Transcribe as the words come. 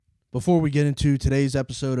Before we get into today's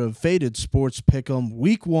episode of Faded Sports Pick'em,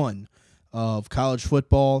 Week 1 of college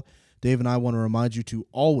football, Dave and I want to remind you to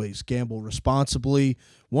always gamble responsibly.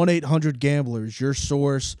 1-800-GAMBLERS, your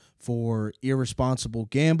source for irresponsible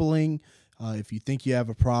gambling. If you think you have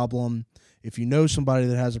a problem, if you know somebody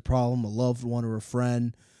that has a problem, a loved one or a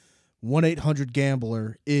friend,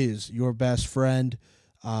 1-800-GAMBLER is your best friend.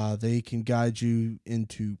 They can guide you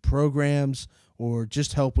into programs or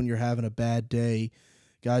just help when you're having a bad day.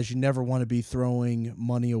 Guys, you never want to be throwing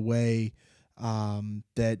money away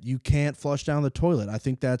that you can't flush down the toilet. I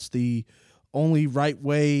think that's the only right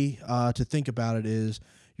way to think about it is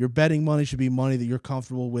your betting money should be money that you're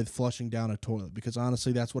comfortable with flushing down a toilet, because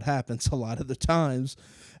honestly, that's what happens a lot of the times,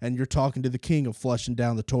 and you're talking to the king of flushing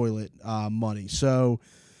down the toilet money. So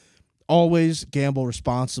always gamble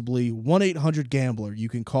responsibly. 1-800-GAMBLER. You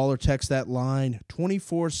can call or text that line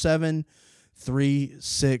 24/7,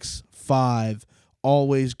 365.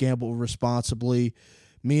 Always gamble responsibly.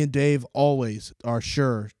 Me and Dave always are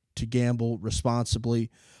sure to gamble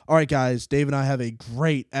responsibly. All right, guys, Dave and I have a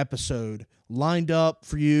great episode lined up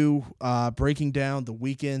for you, breaking down the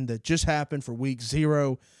weekend that just happened for week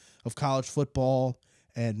 0 of college football.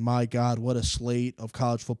 And my God, what a slate of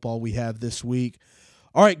college football we have this week.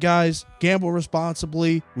 All right, guys, gamble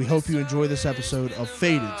responsibly. We hope you enjoy this episode of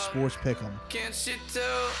Faded Sports Pick'em. Can't sit till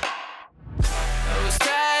I was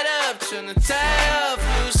tied up, trying to tie up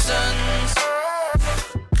loose ends.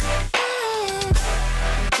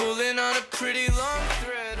 Pulling on a pretty long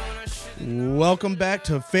thread when I should. Welcome back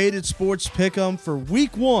to Faded Sports Pick'em for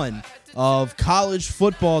week 1 of college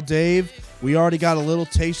football, Dave. We already got a little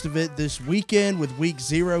taste of it this weekend with week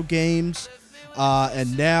 0 games.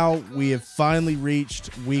 And now we have finally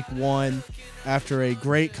reached week 1 after a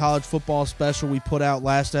great college football special we put out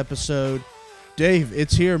last episode. Dave,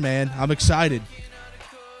 it's here, man. I'm excited.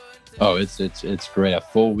 Oh, it's great. A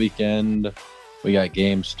full weekend. We got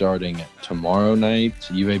games starting tomorrow night.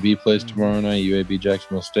 UAB plays tomorrow night. UAB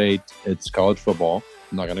Jacksonville State. It's college football.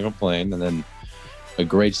 I'm not going to complain. And then a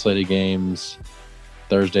great slate of games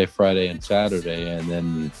Thursday, Friday, and Saturday. And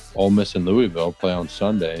then Ole Miss and Louisville play on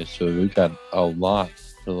Sunday. So we've got a lot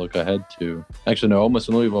to look ahead to. Actually, no, Ole Miss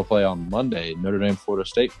and Louisville play on Monday. Notre Dame, Florida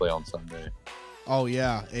State play on Sunday. Oh,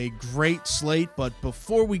 yeah, a great slate. But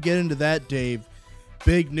before we get into that, Dave,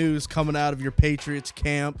 big news coming out of your Patriots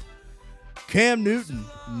camp. Cam Newton,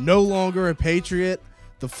 no longer a Patriot.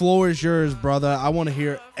 The floor is yours, brother. I want to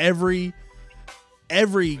hear every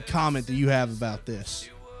comment that you have about this.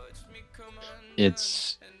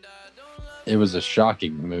 It was a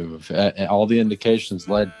shocking move. All the indications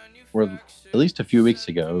were at least a few weeks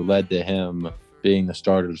ago led to him being the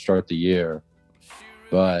starter to start the year.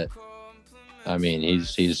 But I mean, him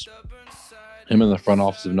and the front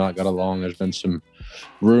office have not got along. There's been some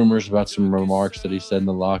rumors about some remarks that he said in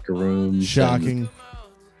the locker room. Shocking.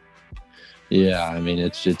 Yeah, I mean,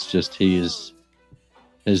 it's just his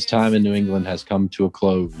time in New England has come to a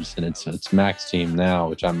close, and it's Mac's team now,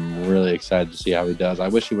 which I'm really excited to see how he does. I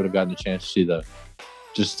wish he would have gotten a chance to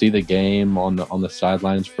see the game on the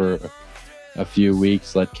sidelines for a few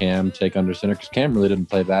weeks. Let Cam take under center, because Cam really didn't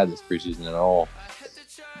play bad this preseason at all.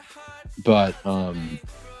 But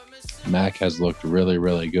Mac has looked really,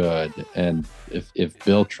 really good, and if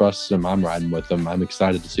Bill trusts him, I'm riding with him. I'm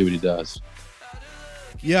excited to see what he does.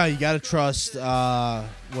 Yeah, you got to trust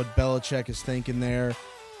what Belichick is thinking there.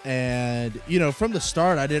 And, from the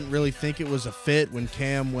start, I didn't really think it was a fit when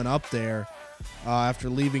Cam went up there after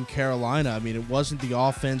leaving Carolina. I mean, it wasn't the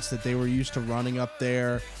offense that they were used to running up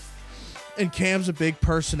there. And Cam's a big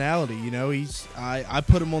personality. I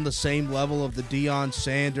put him on the same level of the Deion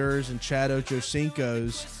Sanders and Chad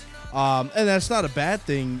Ochocinco's. And that's not a bad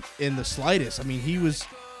thing in the slightest. I mean, he was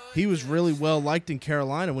really well liked in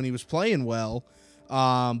Carolina when he was playing well.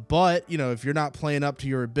 But, if you're not playing up to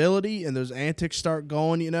your ability and those antics start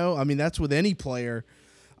going, that's with any player.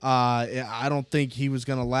 I don't think he was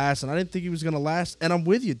going to last, and I didn't think he was going to last. And I'm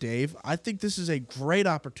with you, Dave. I think this is a great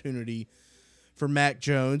opportunity for Mac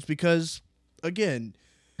Jones because, again,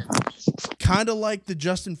 kind of like the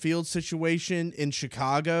Justin Fields situation in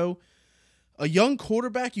Chicago, a young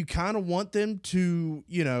quarterback, you kind of want them to,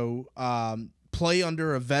 play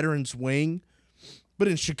under a veteran's wing. But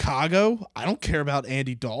in Chicago, I don't care about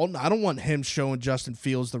Andy Dalton. I don't want him showing Justin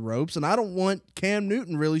Fields the ropes, and I don't want Cam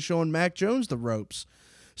Newton really showing Mac Jones the ropes.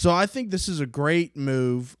 So I think this is a great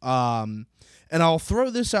move. And I'll throw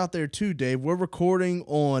this out there too, Dave. We're recording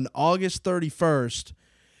on August 31st.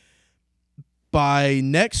 By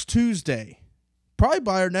next Tuesday, probably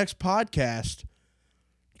by our next podcast,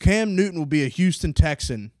 Cam Newton will be a Houston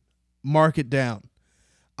Texan. Mark it down.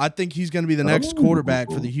 I think he's going to be the next quarterback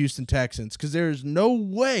for the Houston Texans because there is no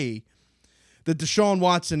way that Deshaun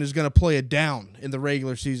Watson is going to play it down in the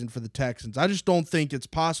regular season for the Texans. I just don't think it's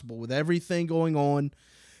possible with everything going on.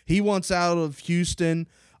 He wants out of Houston.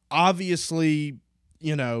 Obviously,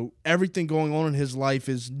 everything going on in his life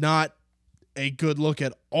is not a good look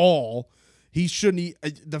at all. He shouldn't.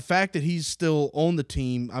 The fact that he's still on the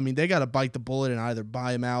team, I mean, they got to bite the bullet and either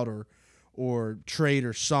buy him out or trade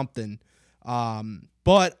or something.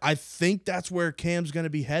 But I think that's where Cam's going to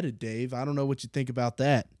be headed, Dave. I don't know what you think about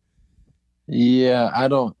that. Yeah,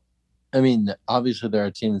 obviously there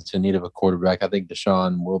are teams in need of a quarterback. I think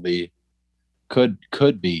Deshaun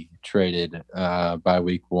could be traded by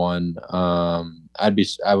week 1.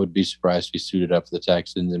 I would be surprised if he suited up for the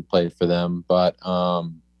Texans and played for them. But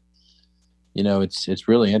it's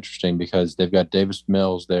really interesting because they've got Davis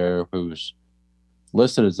Mills there, who's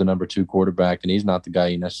listed as the number 2 quarterback, and he's not the guy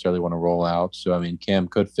you necessarily want to roll out. So, Cam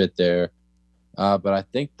could fit there. But I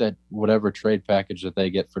think that whatever trade package that they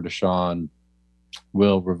get for Deshaun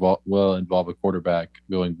will involve a quarterback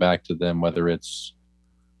going back to them, whether it's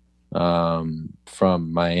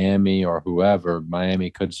from Miami or whoever. Miami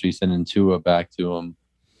could be sending Tua back to him,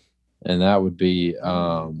 and that would be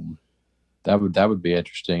that would be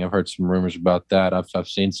interesting. I've heard some rumors about that. I've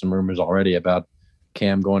seen some rumors already about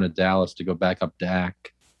Cam going to Dallas to go back up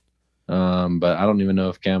Dak. But I don't even know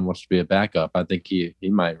if Cam wants to be a backup. I think he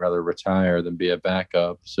might rather retire than be a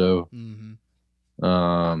backup. So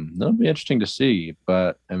that'll be interesting to see.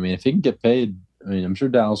 But if he can get paid, I'm sure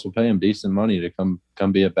Dallas will pay him decent money to come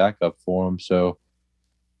be a backup for him. So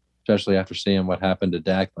especially after seeing what happened to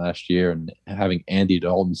Dak last year and having Andy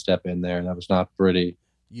Dalton step in there, that was not pretty.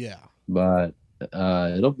 Yeah. But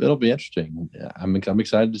it'll be interesting. I'm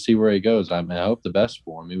excited to see where he goes. I hope the best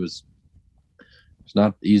for him. It's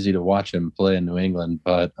not easy to watch him play in New England,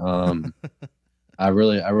 but I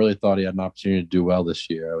really thought he had an opportunity to do well this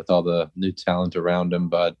year with all the new talent around him.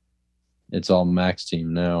 But it's all Mac's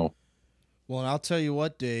team now. Well, and I'll tell you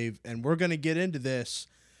what, Dave, and we're going to get into this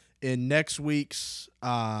in next week's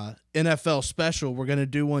NFL special. We're going to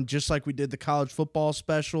do one just like we did the college football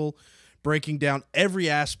special, breaking down every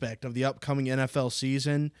aspect of the upcoming NFL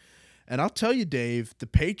season. And I'll tell you, Dave, the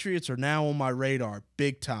Patriots are now on my radar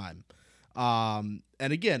big time. And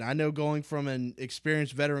again, I know going from an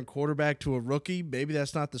experienced veteran quarterback to a rookie, maybe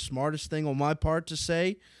that's not the smartest thing on my part to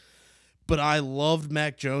say, but I loved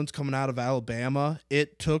Mac Jones coming out of Alabama.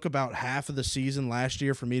 It took about half of the season last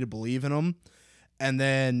year for me to believe in him. And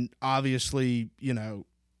then obviously,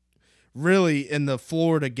 really in the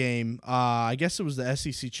Florida game, I guess it was the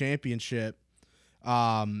SEC championship.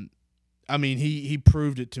 He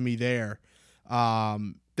proved it to me there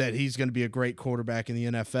that he's going to be a great quarterback in the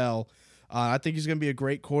NFL. I think he's going to be a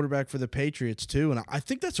great quarterback for the Patriots too. And I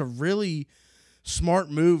think that's a really smart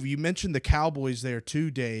move. You mentioned the Cowboys there too,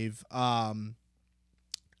 Dave. I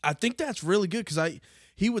think that's really good because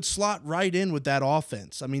he would slot right in with that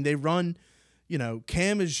offense. They run,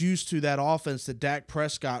 Cam is used to that offense that Dak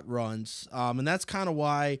Prescott runs. And that's kind of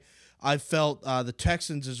why I felt the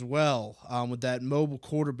Texans as well with that mobile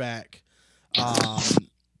quarterback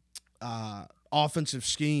offensive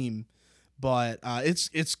scheme. But it's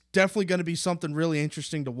definitely going to be something really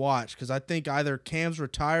interesting to watch because I think either Cam's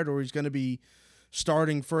retired or he's going to be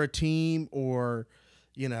starting for a team or,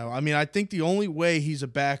 I think the only way he's a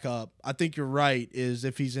backup, I think you're right, is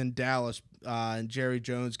if he's in Dallas and Jerry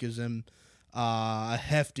Jones gives him a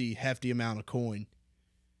hefty amount of coin.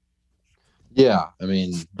 Yeah,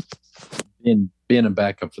 being a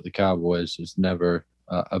backup for the Cowboys is never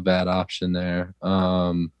a bad option there.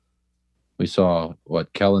 We saw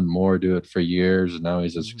Kellen Moore do it for years, and now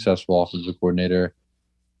he's a successful offensive coordinator.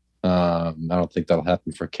 I don't think that'll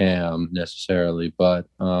happen for Cam necessarily, but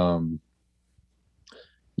I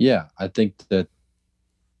think that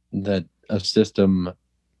a system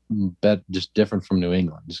just different from New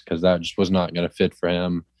England, because that just was not going to fit for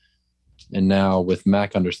him. And now with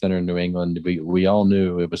Mac under center in New England, we all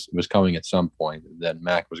knew it was coming at some point that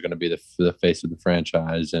Mac was going to be the face of the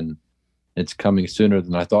franchise, and it's coming sooner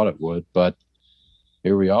than I thought it would. But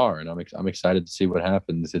here we are, and I'm excited to see what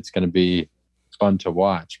happens. It's going to be fun to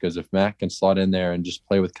watch because if Mac can slot in there and just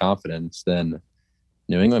play with confidence, then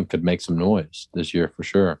New England could make some noise this year for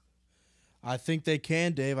sure. I think they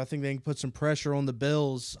can, Dave. I think they can put some pressure on the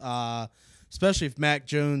Bills, especially if Mac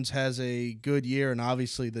Jones has a good year, and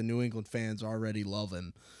obviously the New England fans already love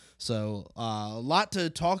him. So a lot to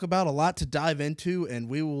talk about, a lot to dive into, and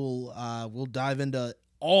we'll dive into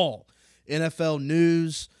all NFL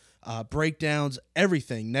news, breakdowns,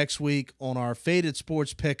 everything next week on our Faded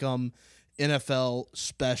Sports Pick'em NFL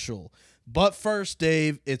special. But first,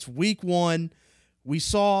 Dave, it's week 1. we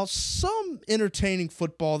saw some entertaining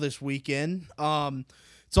football this weekend.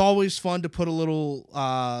 It's always fun to put a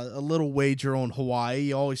little wager on Hawaii.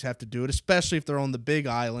 You always have to do it, especially if they're on the Big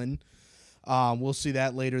Island. We'll see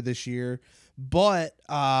that later this year. But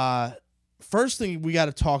first thing we got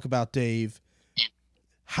to talk about, Dave,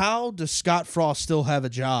 how does Scott Frost still have a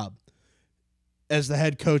job as the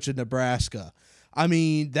head coach of Nebraska? I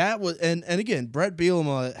mean, that was and again, Brett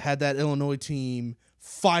Bielema had that Illinois team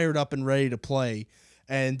fired up and ready to play,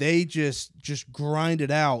 and they just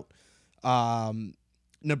grinded out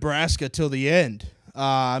Nebraska till the end.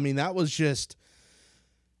 I mean, that was just,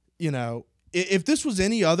 if this was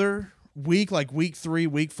any other week, like week 3,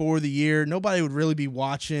 week 4 of the year, nobody would really be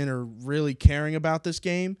watching or really caring about this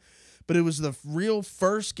game. But it was the real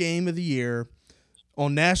first game of the year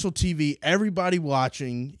on national TV, everybody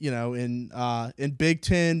watching, in Big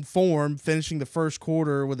Ten form, finishing the first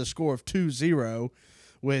quarter with a score of 2-0,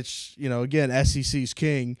 which, again, SEC's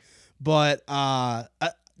king. But,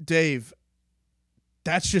 Dave,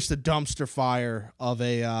 that's just a dumpster fire of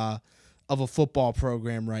a football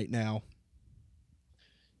program right now.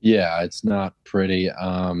 Yeah, it's not pretty.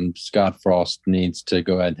 Scott Frost needs to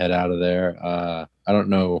go ahead and head out of there. I don't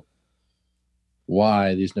know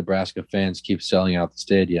why these Nebraska fans keep selling out the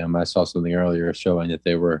stadium. I saw something earlier showing that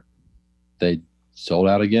they sold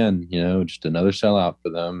out again, just another sellout for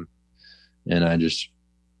them. And I just,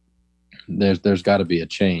 there's got to be a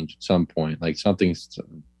change at some point. Like something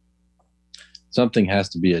has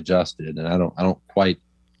to be adjusted. And I don't quite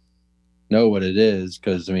know what it is.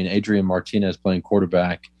 Cause Adrian Martinez playing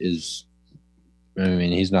quarterback he's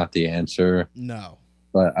not the answer. No.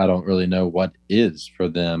 But I don't really know what is for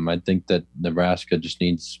them. I think that Nebraska just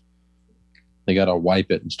they got to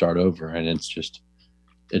wipe it and start over. And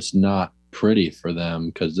it's not pretty for them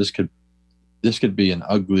because this could be an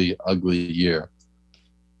ugly, ugly year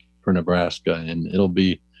for Nebraska. And it'll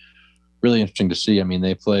be really interesting to see.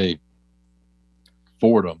 They play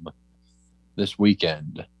Fordham this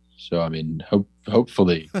weekend. So,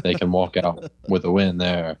 hopefully they can walk out with a win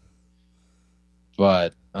there.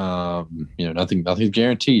 But nothing's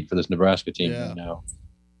guaranteed for this Nebraska team right now.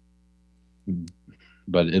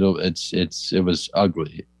 But it was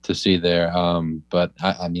ugly to see there. But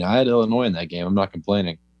I had Illinois in that game. I'm not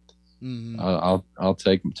complaining. Mm-hmm. I'll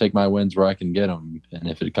take my wins where I can get them, and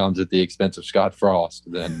if it comes at the expense of Scott Frost,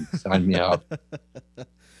 then sign me up.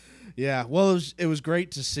 Yeah, well, it was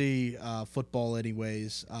great to see football,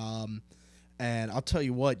 anyways. And I'll tell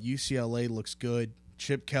you what, UCLA looks good.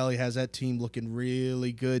 Chip Kelly has that team looking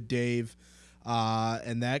really good, Dave.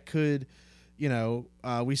 And that could,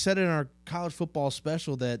 we said in our college football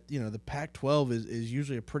special that, the Pac-12 is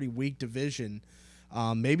usually a pretty weak division.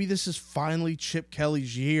 Maybe this is finally Chip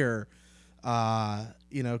Kelly's year,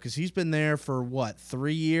 because he's been there for,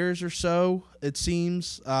 3 years or so, it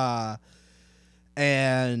seems.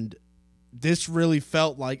 And this really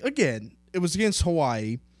felt like, again, it was against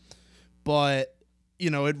Hawaii, but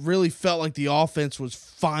it really felt like the offense was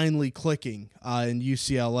finally clicking in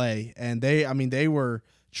UCLA, and they were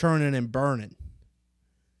churning and burning.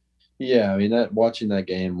 Yeah, watching that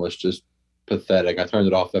game was just pathetic. I turned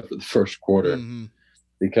it off after the first quarter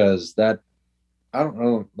because I don't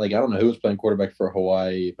know who was playing quarterback for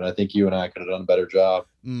Hawaii, but I think you and I could have done a better job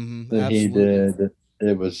than he did.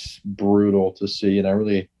 It was brutal to see, and I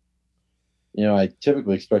really, I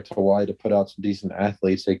typically expect Hawaii to put out some decent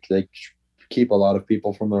athletes. They keep a lot of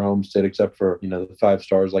people from their home state, except for the 5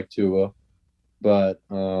 stars like Tua. But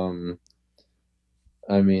it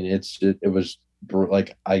was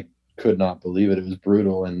like I could not believe it. It was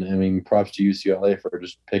brutal, and props to UCLA for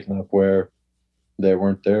just picking up where they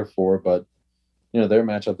weren't there for. But their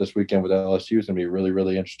matchup this weekend with LSU is going to be a really,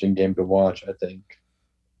 really interesting game to watch, I think.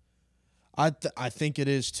 I think it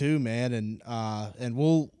is too, man, and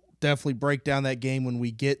we'll definitely break down that game when we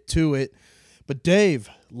get to it. But Dave,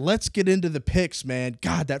 let's get into the picks, man.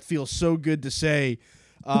 God, that feels so good to say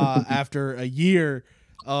after a year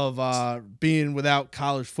of being without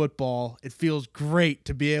college football. It feels great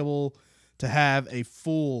to be able to have a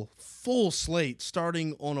full slate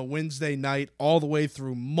starting on a Wednesday night all the way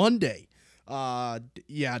through Monday.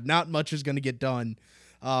 Not much is going to get done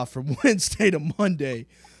from Wednesday to Monday.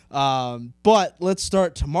 But let's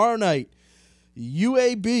start tomorrow night.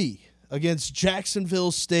 UAB against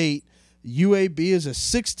Jacksonville State. UAB is a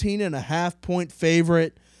 16.5-point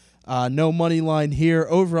favorite. No money line here.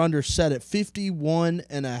 Over under set at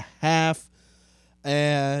 51.5.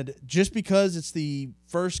 And just because it's the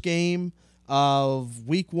first game of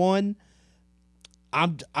week 1,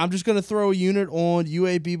 I'm just going to throw a unit on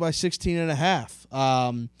UAB by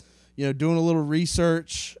 16.5. Doing a little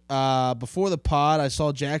research before the pod, I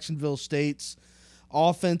saw Jacksonville State's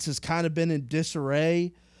offense has kind of been in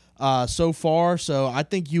disarray so far. So I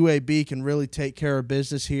think UAB can really take care of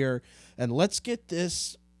business here. And let's get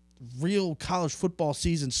this real college football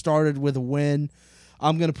season started with a win.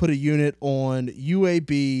 I'm going to put a unit on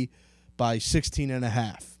UAB by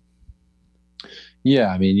 16.5. Yeah,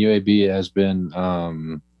 I mean UAB has been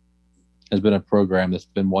a program that's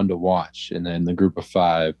been one to watch in the group of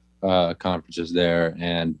five conferences there,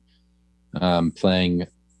 and playing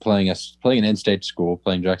an in-state school,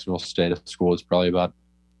 playing Jacksonville State school is probably about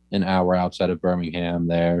an hour outside of Birmingham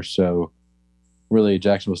there. So really,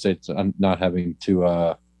 Jacksonville State's not having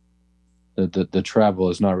to the travel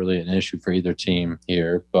is not really an issue for either team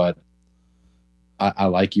here. But I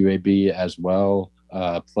like UAB as well,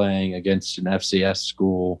 playing against an FCS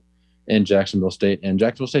school in Jacksonville State, and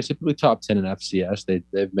Jacksonville State's typically top 10 in FCS.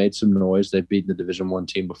 They've made some noise. They've beaten the Division I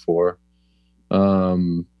team before, or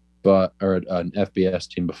an FBS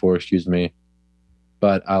team before, excuse me.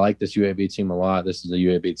 But I like this UAB team a lot. This is a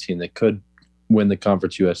UAB team that could win the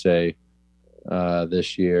Conference USA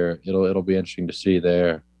this year. It'll be interesting to see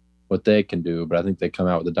what they can do, but I think they come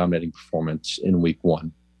out with a dominating performance in week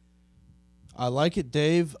 1. I like it,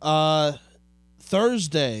 Dave.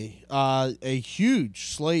 Thursday, a huge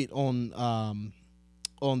slate on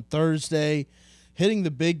Thursday, hitting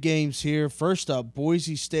the big games here. First up,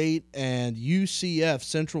 Boise State and UCF,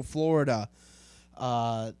 Central Florida.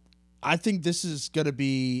 I think this is going to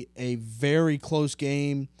be a very close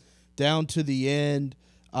game down to the end.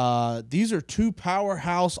 These are two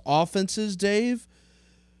powerhouse offenses, Dave,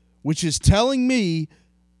 which is telling me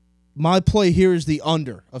my play here is the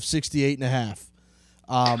under of 68.5.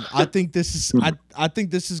 I think this is I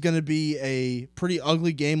think this is going to be a pretty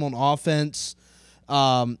ugly game on offense.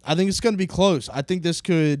 I think it's going to be close. I think this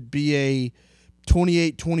could be a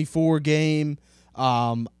 28-24 game.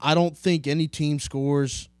 I don't think any team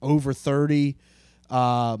scores over 30.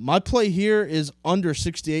 My play here is under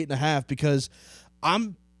 68.5 because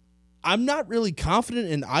I'm not really confident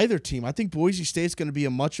in either team. I think Boise State's going to be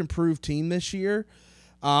a much improved team this year.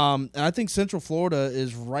 And I think Central Florida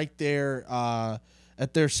is right there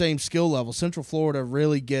at their same skill level. Central Florida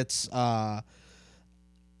really gets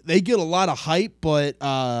they get a lot of hype, but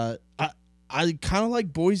I kind of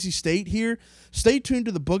like Boise State here. Stay tuned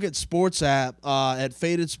to the Book It Sports app at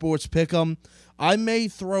Faded Sports Pick'em. I may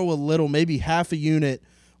throw a little, maybe half a unit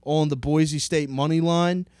on the Boise State money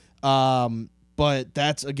line. But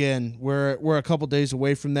that's, again, we're a couple days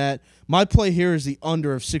away from that. My play here is the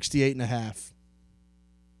under of 68.5.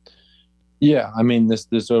 Yeah, I mean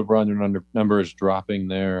this over-under number is dropping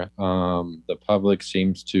there. The public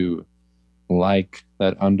seems to like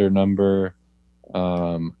that under number.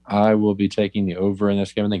 I will be taking the over in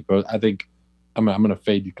this game. I think I'm going to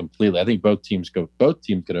fade you completely. I think both teams get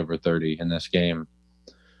over 30 in this game.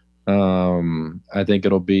 I think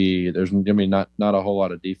it'll be there's going to be not a whole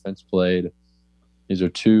lot of defense played. These are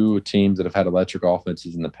two teams that have had electric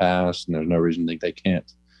offenses in the past, and there's no reason to think they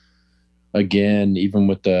can't. Again, even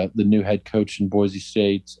with the new head coach in Boise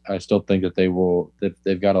State, I still think that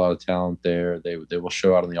they've got a lot of talent there. They will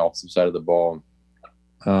show out on the offensive side of the ball.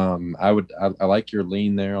 I like your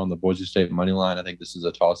lean there on the Boise State money line. I think this is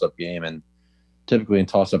a toss-up game, and typically in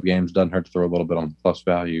toss-up games, it doesn't hurt to throw a little bit on plus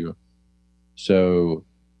value. So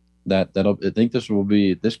I think this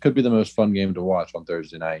could be the most fun game to watch on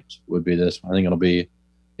Thursday night. Would be this. I think it'll be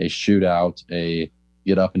a shootout, a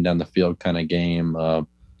get up and down the field kind of game,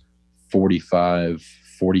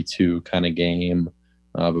 45-42 kind of game.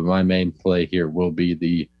 But my main play here will be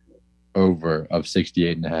the over of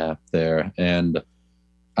 68.5 there, and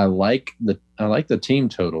I like the team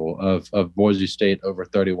total of Boise State over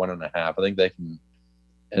 31.5. I think they can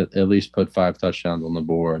at least put 5 touchdowns on the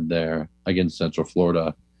board there against Central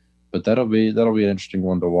Florida. But that'll be an interesting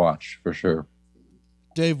one to watch for sure.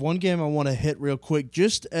 Dave, one game I want to hit real quick,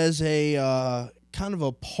 just as a kind of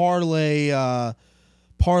a parlay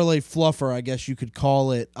fluffer, I guess you could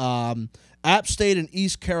call it. App State and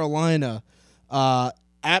East Carolina.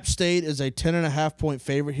 App State is a 10.5-point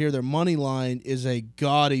favorite here. Their money line is a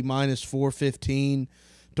gaudy minus 415.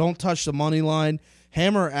 Don't touch the money line.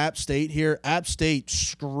 Hammer App State here. App State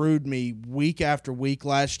screwed me week after week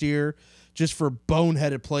last year just for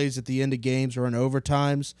boneheaded plays at the end of games or in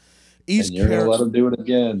overtimes. And you're going to let them do it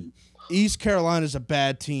again. East Carolina is a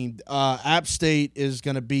bad team. App State is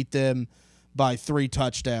going to beat them by 3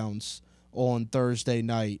 touchdowns on Thursday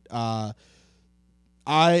night.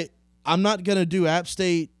 I'm not going to do App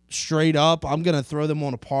State straight up. I'm going to throw them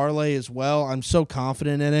on a parlay as well. I'm so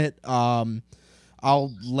confident in it.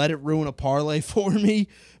 I'll let it ruin a parlay for me,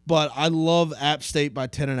 but I love App State by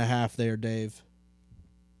 10.5 there, Dave.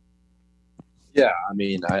 Yeah, I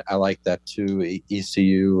mean, I like that too.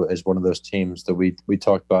 ECU is one of those teams that we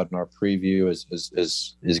talked about in our preview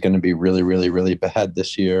is going to be really, really, really bad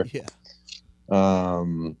this year. Yeah.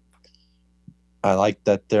 Um, I like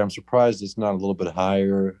that there. I'm surprised it's not a little bit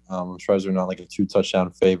higher. I'm surprised they're not like a 2 touchdown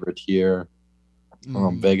favorite here.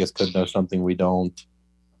 Mhm. Vegas could know something we don't.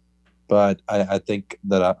 But I think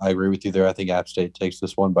that I agree with you there. I think App State takes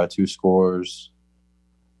this one by 2 scores.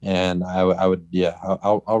 And I would, yeah,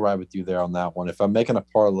 I'll ride with you there on that one. If I'm making a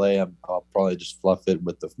parlay, I'll probably just fluff it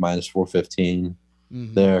with the minus 415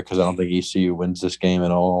 Mhm. there because I don't think ECU wins this game at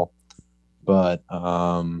all. But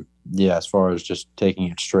yeah, as far as just taking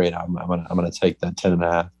it straight, I'm gonna take that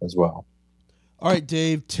 10.5 as well. All right,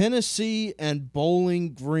 Dave. Tennessee and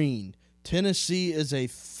Bowling Green. Tennessee is a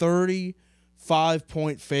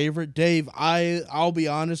 35-point favorite. Dave, I'll be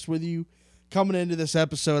honest with you. Coming into this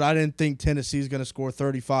episode, I didn't think Tennessee is going to score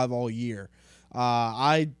 35 all year.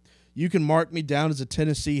 You can mark me down as a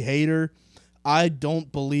Tennessee hater. I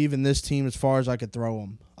don't believe in this team as far as I could throw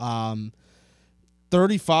them.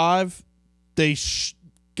 35,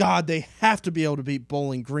 God, they have to be able to beat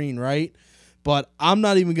Bowling Green, right? But I'm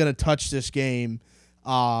not even going to touch this game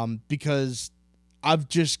because I've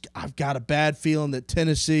got a bad feeling that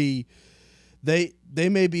Tennessee they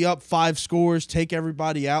may be up 5 scores, take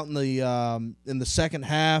everybody out in the second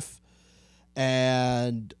half,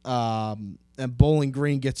 and Bowling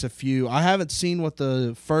Green gets a few. I haven't seen what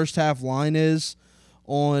the first half line is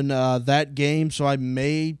on that game, so I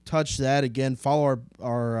may touch that again. Follow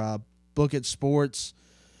our Book It Sports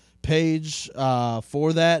page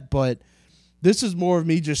for that, but this is more of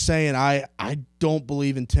me just saying I don't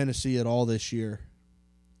believe in Tennessee at all this year.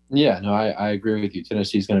 Yeah, no, I agree with you.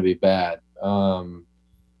 Tennessee's going to be bad.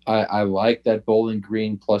 I like that Bowling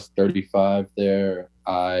Green plus 35 there.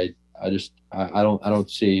 I don't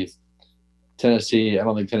see Tennessee. I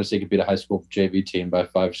don't think Tennessee could beat a high school JV team by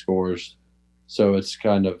 5 scores. So it's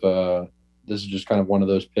kind of this is just kind of one of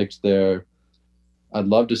those picks there. I'd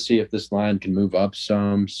love to see if this line can move up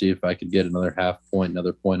some. See if I could get another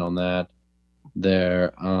another point on that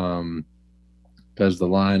there. Because the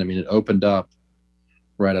line, I mean, it opened up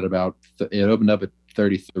right at about it opened up at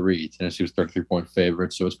 33. Tennessee was 33-point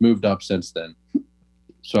favorite, so it's moved up since then.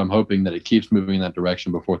 So I'm hoping that it keeps moving in that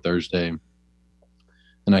direction before Thursday,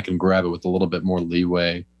 and I can grab it with a little bit more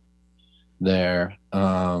leeway there.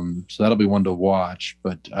 So that'll be one to watch.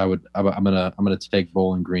 But I'm gonna take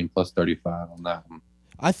Bowling Green plus 35 on that one.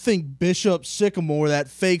 I think Bishop Sycamore, that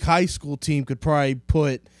fake high school team, could probably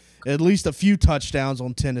put at least a few touchdowns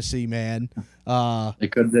on Tennessee, man. They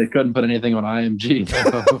couldn't put anything on IMG.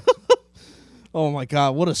 Oh my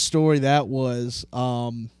God, what a story that was.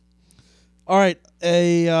 All right,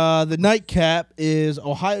 the nightcap is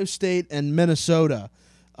Ohio State and Minnesota.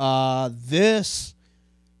 This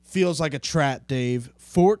feels like a trap, Dave.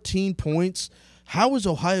 14 points. How is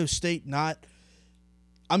Ohio State not?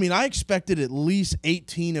 I mean, I expected at least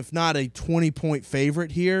 18, if not a 20-point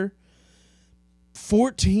favorite here.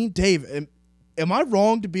 14, Dave. Am I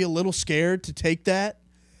wrong to be a little scared to take that?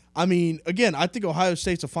 I mean, again, I think Ohio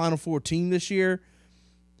State's a Final Four team this year,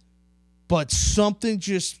 but something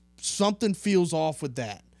feels off with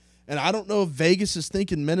that. And I don't know if Vegas is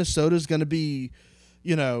thinking Minnesota's going to be,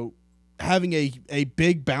 having a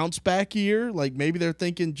big bounce back year. Like maybe they're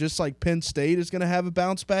thinking just like Penn State is going to have a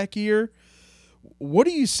bounce back year. What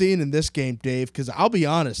are you seeing in this game, Dave? Because I'll be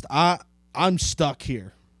honest, I'm stuck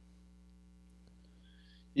here.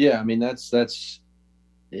 Yeah, I mean that's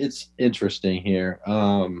it's interesting here.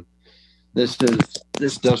 This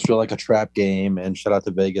does feel like a trap game, and shout out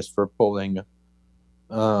to Vegas for pulling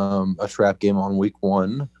a trap game on week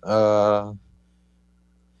 1.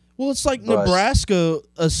 Well, it's like Nebraska,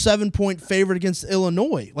 a 7-point favorite against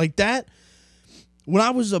Illinois. Like that, when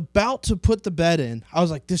I was about to put the bet in, I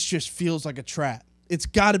was like, this just feels like a trap. It's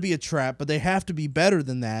got to be a trap, but they have to be better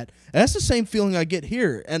than that. And that's the same feeling I get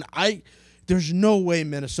here. And there's no way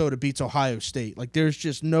Minnesota beats Ohio State. Like, there's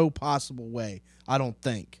just no possible way, I don't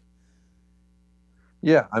think.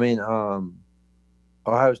 Yeah, I mean,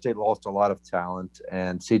 Ohio State lost a lot of talent,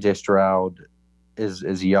 and C.J. Stroud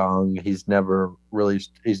is young. He's never really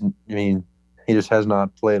he just has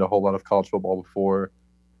not played a whole lot of college football before.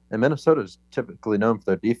 And Minnesota is typically known for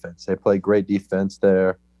their defense. They play great defense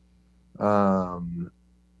there.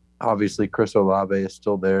 Obviously, Chris Olave is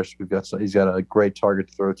still there, so he's got a great target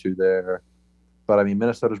to throw to there. But I mean,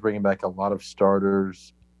 Minnesota's bringing back a lot of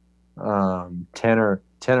starters. Tanner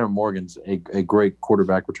Morgan's a great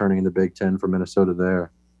quarterback returning in the Big Ten for Minnesota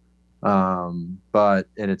there. And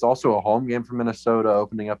it's also a home game for Minnesota,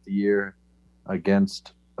 opening up the year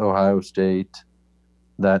against Ohio State.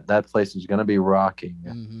 That place is going to be rocking.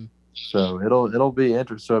 Mm-hmm. So it'll be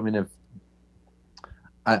interesting. So I mean, if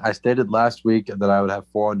I stated last week that I would have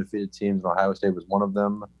 4 undefeated teams, and Ohio State was one of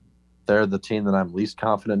them. They're the team that I'm least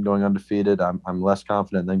confident going undefeated. I'm less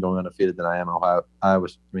confident than going undefeated than I am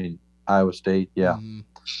Iowa State. Yeah, Mhm.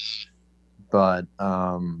 but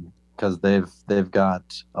because they've got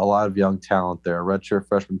a lot of young talent there. Redshirt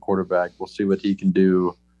freshman quarterback. We'll see what he can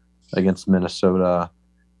do against Minnesota.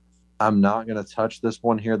 I'm not going to touch this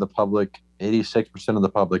one here. The public, 86% of the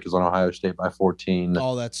public is on Ohio State by 14.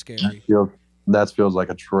 Oh, that's scary. That feels like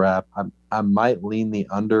a trap. I might lean the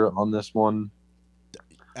under on this one.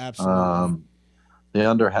 Absolutely. The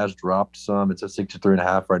under has dropped some. It's at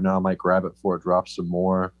 63.5 right now. I might grab it before it drops some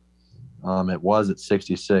more. It was at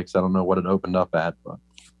 66. I don't know what it opened up at,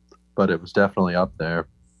 but it was definitely up there.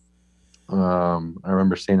 I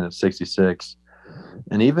remember seeing it at 66.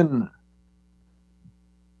 And even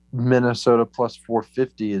Minnesota plus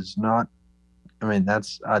 450 is not. I mean,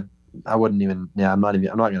 I wouldn't even. Yeah, I'm not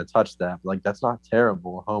going to touch that. But like, that's not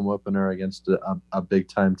terrible. Home opener against a big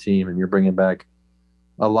time team, and you're bringing back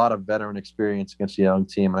a lot of veteran experience against a young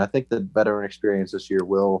team. And I think the veteran experience this year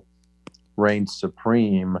will reign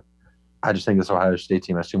supreme. I just think this Ohio State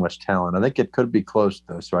team has too much talent. I think it could be close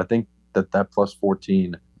though. So I think that plus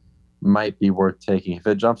 14 might be worth taking. If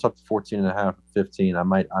it jumps up to 14.5, 15, I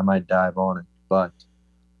might dive on it. But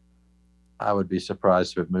I would be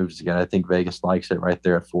surprised if it moves again. I think Vegas likes it right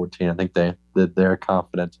there at 14. I think they're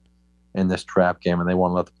confident in this trap game, and they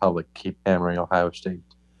want to let the public keep hammering Ohio State.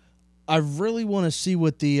 I really want to see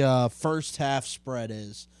what the first half spread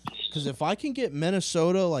is, because if I can get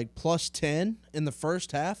Minnesota like plus 10 in the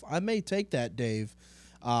first half, I may take that, Dave.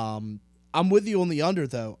 I'm with you on the under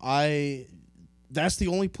though. That's the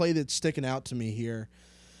only play that's sticking out to me here.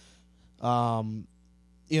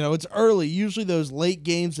 It's early. Usually those late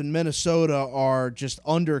games in Minnesota are just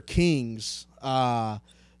under Kings.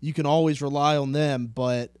 You can always rely on them,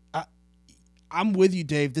 but I'm with you,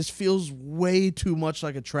 Dave. This feels way too much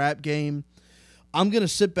like a trap game. I'm going to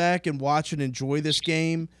sit back and watch and enjoy this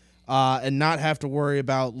game and not have to worry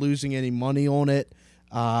about losing any money on it.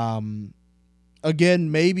 Again,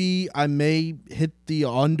 maybe I may hit the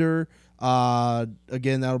under.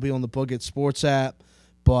 Again, that'll be on the Book It Sports app.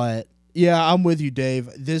 But, yeah, I'm with you, Dave.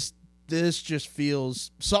 This just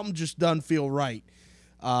feels – something just doesn't feel right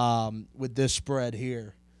with this spread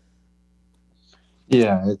here.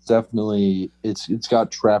 Yeah, it's definitely it's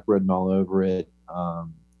got trap written all over it.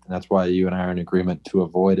 And that's why you and I are in agreement to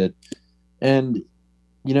avoid it. And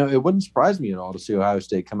it wouldn't surprise me at all to see Ohio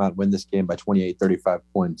State come out and win this game by 28, 35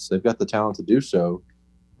 points. They've got the talent to do so,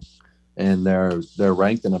 and they're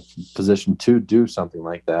ranked in a position to do something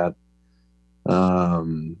like that.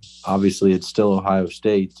 Obviously, it's still Ohio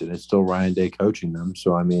State, and it's still Ryan Day coaching them.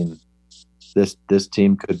 So, I mean, this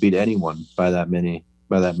team could beat anyone by that many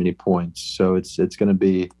points. So it's going to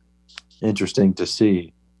be interesting to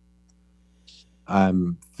see.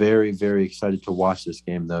 I'm very, very excited to watch this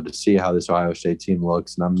game, though, to see how this Ohio State team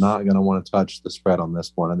looks. And I'm not going to want to touch the spread on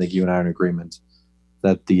this one. I think you and I are in agreement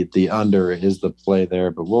that the under is the play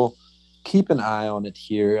there, but we'll keep an eye on it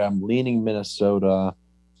here. I'm leaning Minnesota.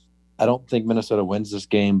 I don't think Minnesota wins this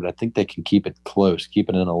game, but I think they can keep it close, keep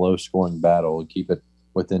it in a low-scoring battle, and keep it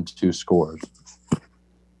within 2 scores.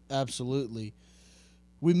 Absolutely.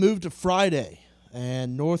 We move to Friday,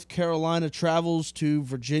 and North Carolina travels to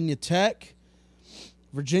Virginia Tech.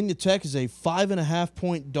 Virginia Tech is a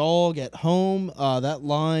 5.5-point dog at home. That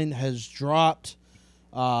line has dropped.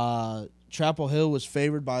 Chapel Hill was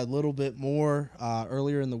favored by a little bit more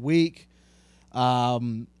earlier in the week.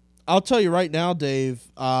 I'll tell you right now, Dave,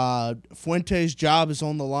 Fuente's job is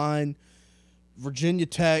on the line. Virginia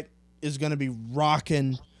Tech is going to be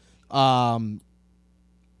rocking. I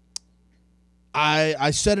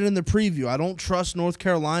said it in the preview. I don't trust North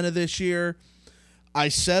Carolina this year. I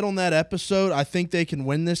said on that episode, I think they can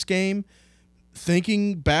win this game.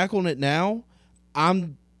 Thinking back on it now,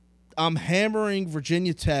 I'm hammering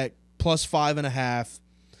Virginia Tech plus 5.5.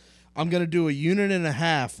 I'm going to do a unit and a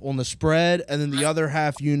half on the spread, and then the other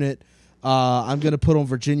half unit I'm going to put on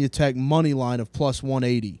Virginia Tech money line of plus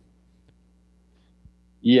 180.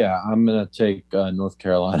 Yeah, I'm going to take North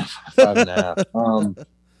Carolina 5.5.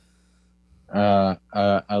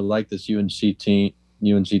 I like this UNC team.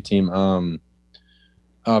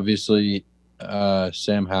 Obviously,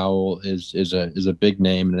 Sam Howell is a big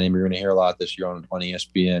name, a name you're going to hear a lot this year on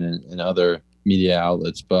ESPN and other media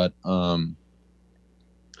outlets. But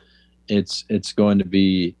it's going to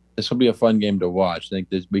be this will be a fun game to watch. I think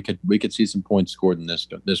we could see some points scored in this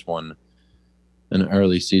one, an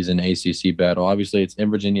early season ACC battle. Obviously, it's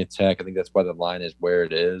in Virginia Tech. I think that's why the line is where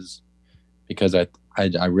it is, because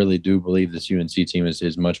I really do believe this UNC team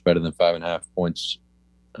is much better than 5.5 points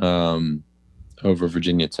over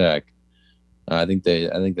Virginia Tech. I think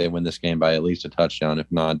they win this game by at least a touchdown,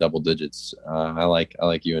 if not double digits. I like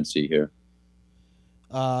UNC here.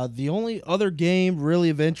 The only other game really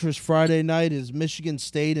of interest Friday night is Michigan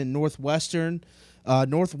State and Northwestern.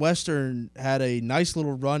 Northwestern had a nice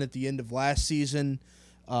little run at the end of last season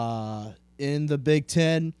in the Big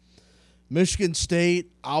Ten. Michigan State,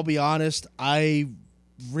 I'll be honest, I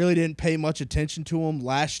really didn't pay much attention to them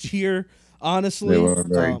last year, honestly. They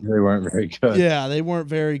weren't very good. Yeah, they weren't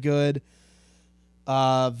very good.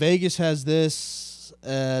 Vegas has this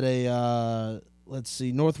at a let's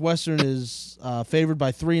see. Northwestern is favored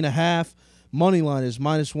by 3.5. Money line is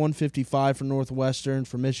minus 155 for Northwestern.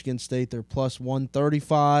 For Michigan State, they're plus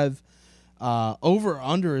 135. Over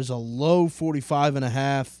under is a low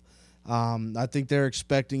 45.5. I think they're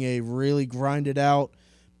expecting a really grinded out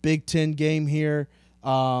Big Ten game here.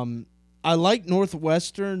 I like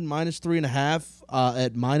Northwestern minus 3.5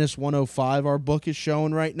 at minus 105. Our book is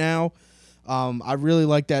showing right now. I really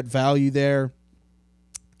like that value there.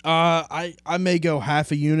 I may go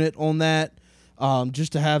half a unit on that,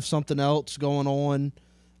 just to have something else going on.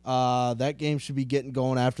 That game should be getting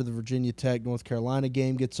going after the Virginia Tech North Carolina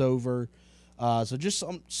game gets over. So just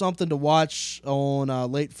something to watch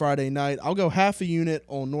on late Friday night. I'll go half a unit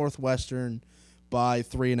on Northwestern by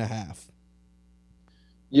 3.5.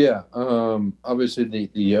 Yeah, obviously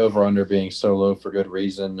the over under being so low for good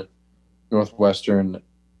reason. Northwestern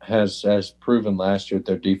has proven last year that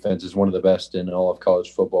their defense is one of the best in all of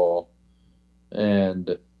college football,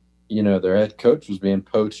 and their head coach was being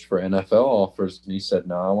poached for NFL offers, and he said,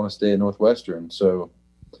 "No, I want to stay at Northwestern." So,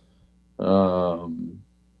 I don't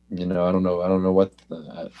know I don't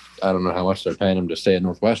know how much they're paying him to stay at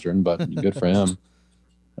Northwestern, but good for him.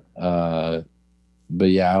 But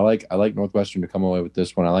yeah, I like Northwestern to come away with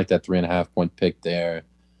this one. I like that 3.5 point pick there.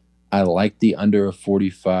 I like the under of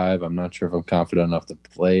 45. I'm not sure if I'm confident enough to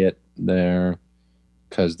play it there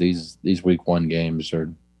because these week one games are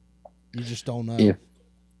you just don't know.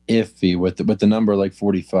 Iffy with the number like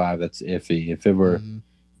 45. That's iffy. If it were,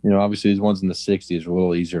 obviously these ones in the 60s are a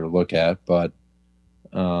little easier to look at, but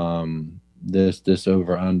this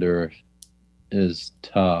over under is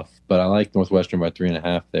tough. But I like Northwestern by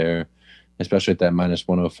 3.5 there, especially at that minus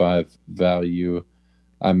 105 value.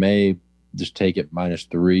 I may just take it minus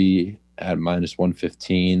 3 at minus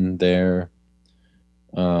 115 there.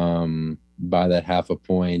 Buy that half a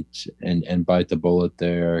point and bite the bullet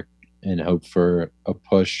there and hope for a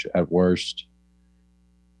push at worst.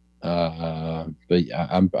 But yeah,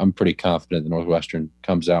 I'm pretty confident the Northwestern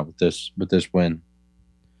comes out with this win.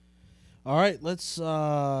 All right, let's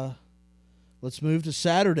move to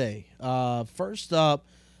Saturday. First up,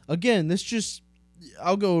 again,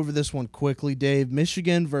 I'll go over this one quickly, Dave.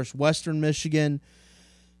 Michigan versus Western Michigan.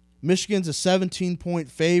 Michigan's a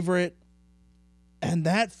 17-point favorite, and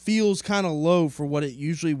that feels kind of low for what it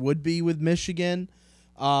usually would be with Michigan.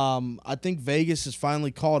 I think Vegas has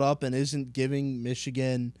finally caught up and isn't giving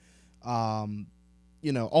Michigan, all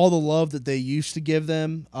the love that they used to give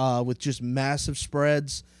them with just massive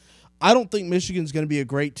spreads. I don't think Michigan's going to be a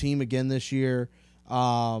great team again this year.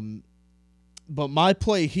 But my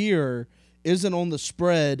play here isn't on the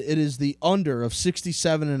spread. It is the under of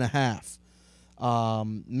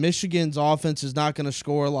 67.5. Michigan's offense is not going to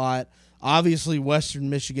score a lot. Obviously, Western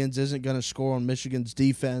Michigan's isn't going to score on Michigan's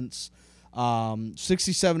defense.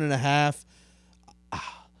 67.5.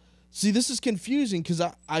 See, this is confusing because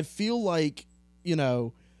I feel like,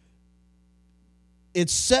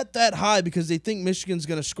 it's set that high because they think Michigan's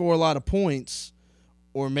going to score a lot of points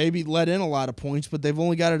or maybe let in a lot of points, but they've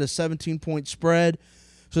only got it a 17-point spread.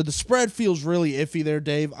 So the spread feels really iffy there,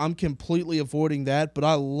 Dave. I'm completely avoiding that, but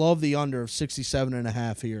I love the under of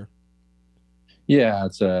 67.5 here. Yeah,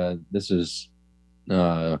 this is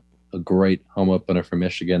a great home opener for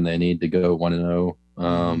Michigan. They need to go 1-0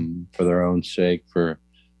 for their own sake, for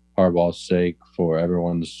Harbaugh's sake, for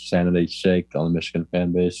everyone's sanity's sake on the Michigan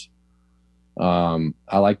fan base.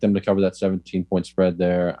 I like them to cover that 17-point spread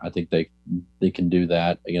there. I think they can do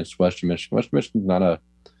that against Western Michigan. Western Michigan's not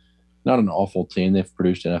an awful team. They've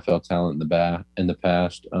produced NFL talent in the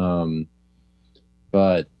past.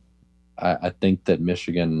 But I think that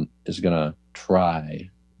Michigan is going to try.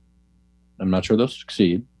 I'm not sure they'll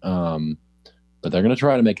succeed, but they're going to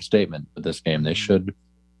try to make a statement with this game. They should.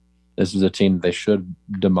 This is a team they should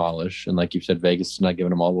demolish. And like you said, Vegas is not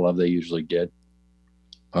giving them all the love they usually get.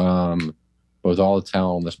 But with all the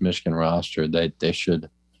talent on this Michigan roster, they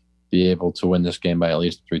should be able to win this game by at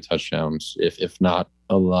least 3 touchdowns, if not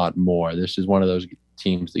a lot more. This is one of those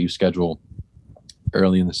teams that you schedule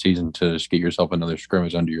early in the season to just get yourself another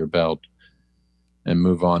scrimmage under your belt and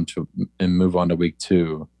move on to week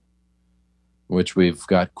 2, which we've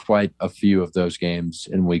got quite a few of those games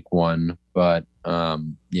in week 1. But I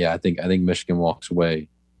think Michigan walks away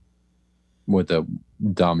with a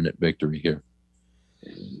dominant victory here.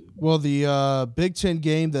 Well, the Big Ten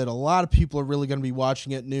game that a lot of people are really going to be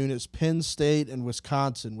watching at noon is Penn State and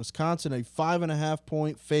Wisconsin. Wisconsin, a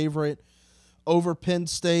 5.5-point favorite over Penn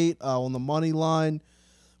State on the money line.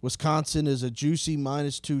 Wisconsin is a juicy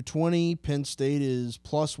 -220. Penn State is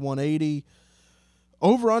 +180.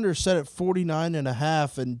 Over-under set at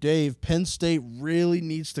 49.5. And Dave, Penn State really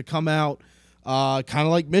needs to come out kind of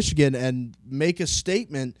like Michigan and make a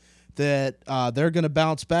statement that they're going to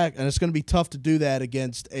bounce back, and it's going to be tough to do that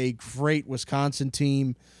against a great Wisconsin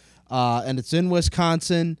team, and it's in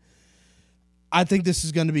Wisconsin. I think this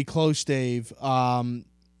is going to be close, Dave, but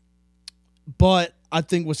I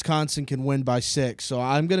think Wisconsin can win by 6, so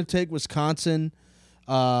I'm going to take Wisconsin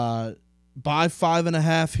by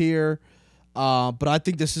 5.5 here, but I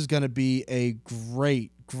think this is going to be a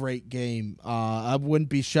great game. I wouldn't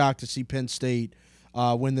be shocked to see Penn State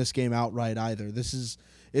win this game outright either.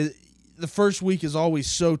 The first week is always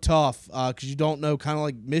so tough because you don't know, kind of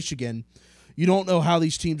like Michigan, you don't know how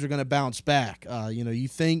these teams are going to bounce back. You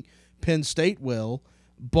think Penn State will,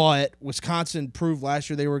 but Wisconsin proved last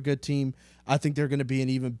year they were a good team. I think they're going to be an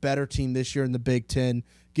even better team this year in the Big Ten.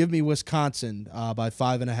 Give me Wisconsin by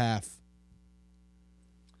 5.5.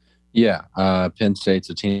 Yeah, Penn State's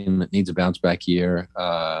a team that needs a bounce back year.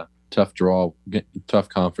 Tough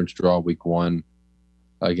conference draw week 1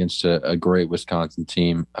 against a great Wisconsin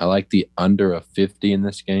team. I like the under of 50 in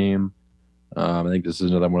this game. I think this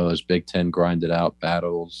is another one of those Big Ten grinded out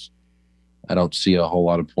battles. I don't see a whole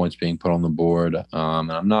lot of points being put on the board.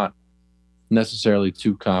 And I'm not necessarily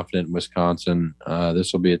too confident in Wisconsin.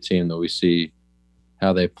 This will be a team that we see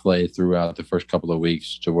how they play throughout the first couple of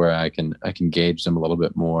weeks to where I can gauge them a little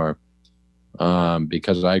bit more.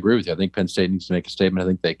 Because I agree with you. I think Penn State needs to make a statement. I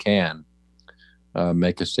think they can.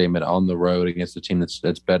 Make a statement on the road against a team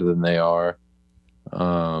that's better than they are.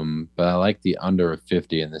 But I like the under of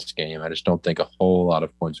 50 in this game. I just don't think a whole lot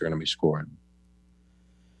of points are going to be scored.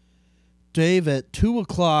 Dave, at 2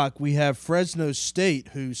 o'clock, we have Fresno State,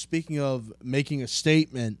 who, speaking of making a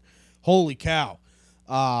statement, holy cow.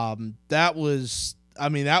 That was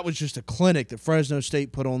just a clinic that Fresno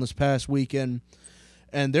State put on this past weekend.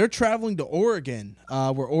 And they're traveling to Oregon,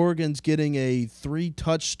 where Oregon's getting a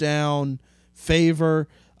 3-touchdown favor.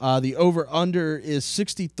 The over-under is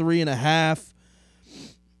 63.5.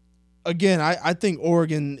 Again, I think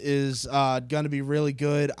Oregon is going to be really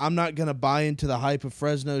good. I'm not going to buy into the hype of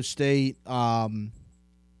Fresno State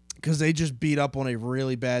because they just beat up on a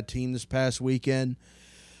really bad team this past weekend.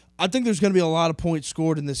 I think there's going to be a lot of points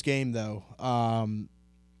scored in this game, though. I'm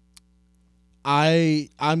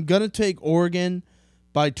going to take Oregon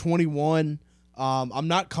by 21. I'm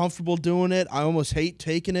not comfortable doing it. I almost hate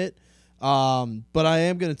taking it. But I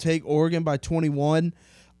am going to take Oregon by 21.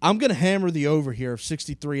 I'm going to hammer the over here of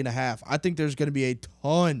 63.5. I think there's going to be a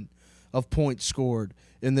ton of points scored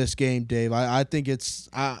in this game, Dave. I think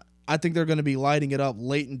I think they're going to be lighting it up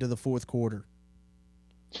late into the fourth quarter.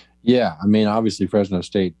 Yeah, I mean, obviously Fresno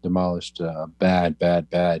State demolished a bad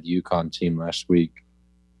UConn team last week.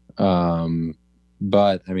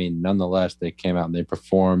 But, I mean, nonetheless, they came out and they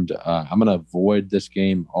performed. I'm going to avoid this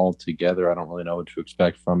game altogether. I don't really know what to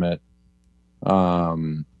expect from it.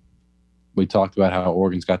 We talked about how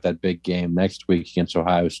Oregon's got that big game next week against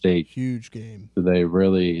Ohio State. Huge game. So they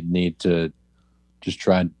really need to just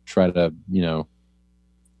try to,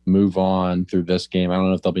 move on through this game. I don't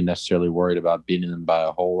know if they'll be necessarily worried about beating them by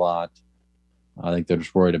a whole lot. I think they're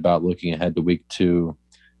just worried about looking ahead to week 2.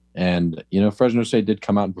 And, Fresno State did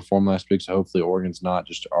come out and perform last week, so hopefully Oregon's not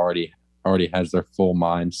just already has their full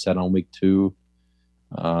mind set on week 2.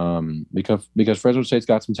 Because Fresno State's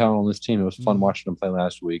got some talent on this team. It was fun watching them play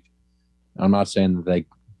last week. I'm not saying they're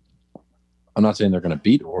going to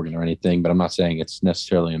beat Oregon or anything, but I'm not saying it's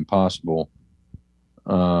necessarily impossible.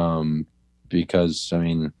 Because I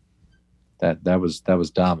mean, that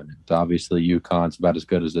was dominant. Obviously, UConn's about as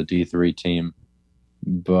good as a D3 team,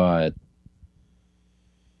 but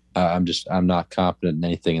I'm not confident in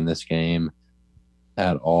anything in this game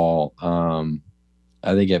at all.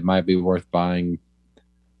 I think it might be worth buying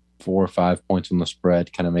 4 or 5 points on the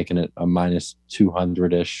spread, kind of making it a minus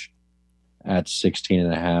 200-ish at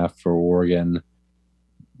 16.5 for Oregon.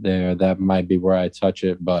 That might be where I touch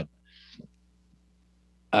it, but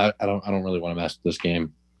I don't really want to mess with this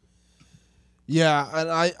game. Yeah, and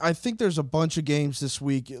I think there's a bunch of games this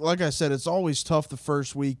week. Like I said, it's always tough the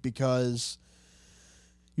first week because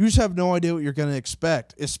you just have no idea what you're going to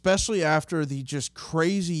expect, especially after the just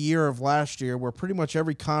crazy year of last year where pretty much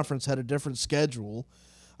every conference had a different schedule.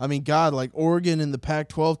 I mean, God, like Oregon and the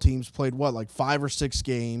Pac-12 teams played like 5 or 6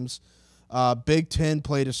 games. Big Ten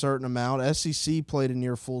played a certain amount. SEC played a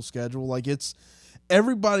near full schedule. Like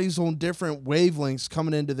everybody's on different wavelengths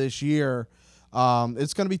coming into this year.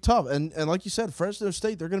 It's going to be tough. And like you said, Fresno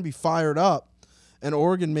State, they're going to be fired up, and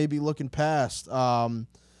Oregon may be looking past.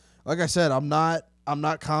 Like I said, I'm not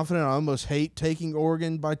confident. I almost hate taking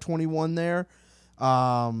Oregon by 21 there.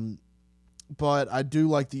 But I do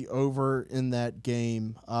like the over in that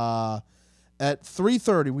game. At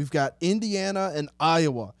 3:30, we've got Indiana and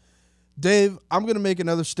Iowa. Dave, I'm going to make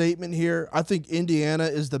another statement here. I think Indiana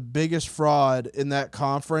is the biggest fraud in that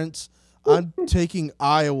conference. I'm taking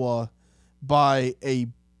Iowa by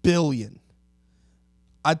 1 billion.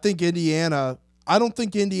 I don't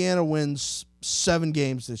think Indiana wins 7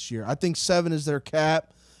 games this year. I think 7 is their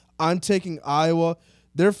cap. I'm taking Iowa.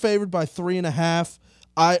 They're favored by 3.5.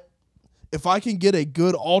 If I can get a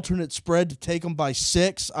good alternate spread to take them by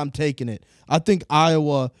 6, I'm taking it. I think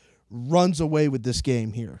Iowa runs away with this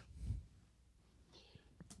game here.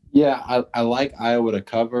 Yeah, I like Iowa to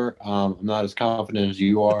cover. I'm not as confident as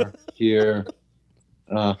you are here.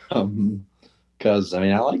 Because,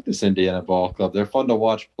 I like this Indiana ball club. They're fun to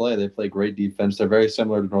watch play. They play great defense. They're very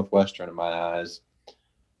similar to Northwestern in my eyes.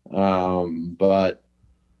 But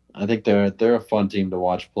I think they're a fun team to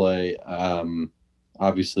watch play.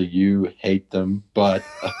 Obviously, you hate them, but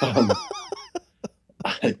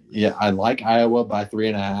yeah, I like Iowa by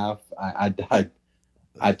 3.5.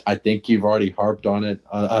 I think you've already harped on it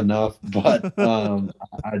enough, but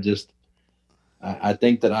I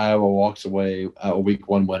think that Iowa walks away a week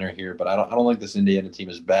 1 winner here. But I don't like this Indiana team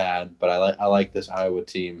is bad, but I like this Iowa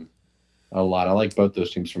team a lot. I like both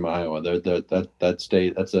those teams from Iowa. That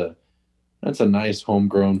state that's a nice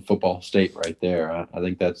homegrown football state right there. I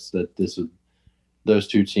think those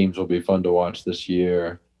 2 teams will be fun to watch this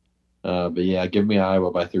year. But yeah, give me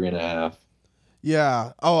Iowa by 3.5.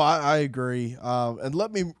 Yeah. Oh, I agree. And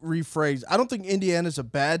let me rephrase. I don't think Indiana's a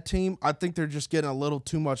bad team. I think they're just getting a little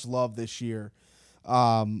too much love this year.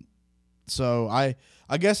 So I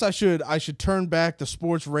guess I should turn back the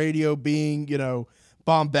sports radio being,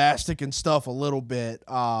 bombastic and stuff a little bit.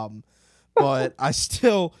 But I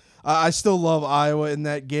still love Iowa in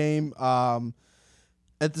that game.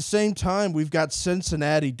 At the same time, we've got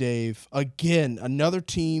Cincinnati, Dave. Again, another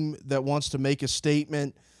team that wants to make a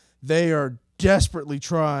statement. They are desperately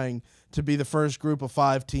trying to be the first group of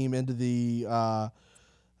 5 team into the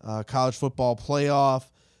college football playoff.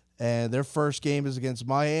 And their first game is against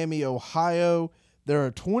Miami, Ohio. They're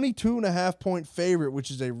a 22.5 point favorite,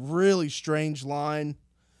 which is a really strange line.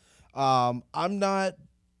 I'm not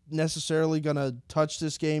necessarily going to touch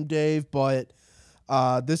this game, Dave, but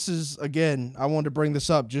this is, again, I wanted to bring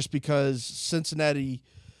this up just because Cincinnati,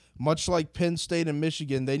 much like Penn State and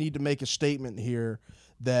Michigan, they need to make a statement here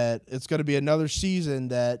that it's going to be another season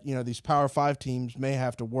that, these Power 5 teams may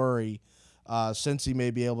have to worry since he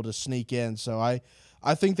may be able to sneak in. So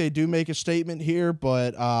I think they do make a statement here,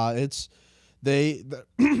 but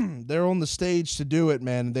they're on the stage to do it,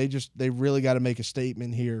 man. They really got to make a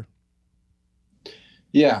statement here.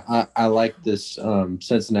 Yeah, I like this.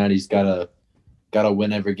 Cincinnati's got to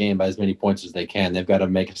win every game by as many points as they can. They've got to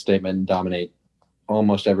make a statement and dominate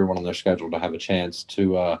almost everyone on their schedule to have a chance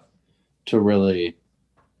to really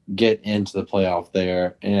get into the playoff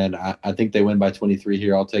there. And I think they win by 23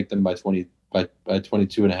 here. I'll take them by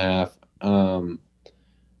 22.5.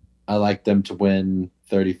 I like them to win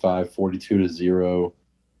 35-42-0.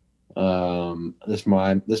 This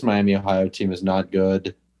Miami, Ohio team is not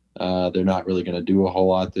good. They're not really going to do a whole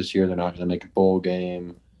lot this year. They're not going to make a bowl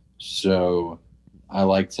game. So I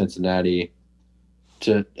like Cincinnati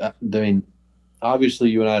obviously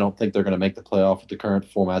you and I don't think they're going to make the playoff with the current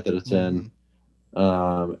format that it's in.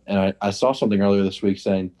 And I saw something earlier this week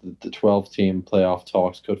saying that the 12-team playoff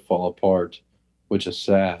talks could fall apart, which is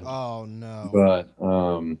sad. Oh, no. But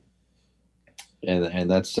and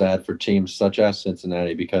that's sad for teams such as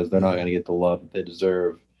Cincinnati because they're not going to get the love that they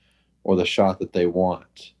deserve or the shot that they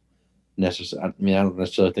want. I don't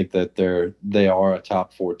necessarily think that they are a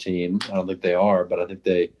top 4 team. I don't think they are, but I think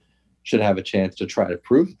they should have a chance to try to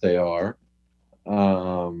prove that they are.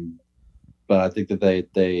 But I think that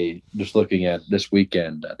they just looking at this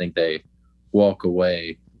weekend, I think they walk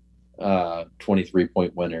away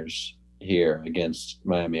 23-point winners here against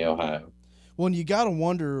Miami, Ohio. Well, and you got to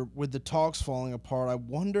wonder, with the talks falling apart, I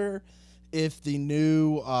wonder if the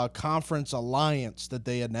new conference alliance that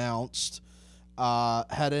they announced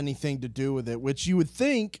had anything to do with it, which you would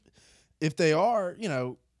think if they are,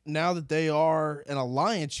 now that they are an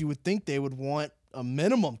alliance, you would think they would want a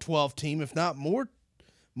minimum 12 team, if not more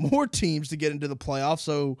teams to get into the playoffs.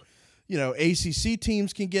 So, ACC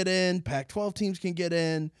teams can get in, Pac-12 teams can get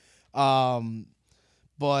in.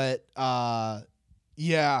 But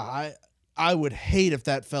yeah, I would hate if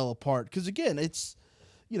that fell apart because again, it's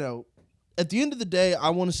at the end of the day, I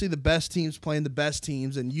want to see the best teams playing the best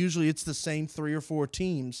teams, and usually it's the same 3 or 4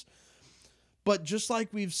 teams. But just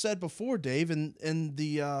like we've said before, Dave, in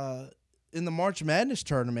the March Madness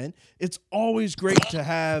tournament, it's always great to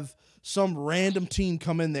have some random team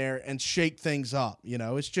come in there and shake things up.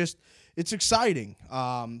 It's exciting.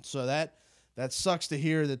 So that sucks to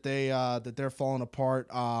hear that they're falling apart.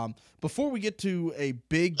 Before we get to a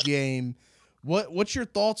big game, what's your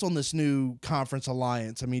thoughts on this new conference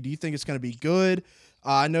alliance? I mean, do you think it's going to be good?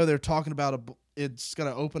 I know they're talking about it's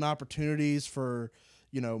going to open opportunities for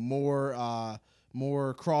more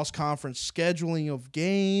cross-conference scheduling of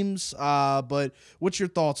games. But what's your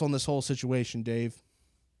thoughts on this whole situation, Dave?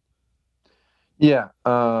 Yeah,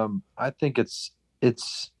 I think it's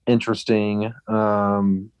interesting. I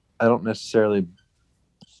don't necessarily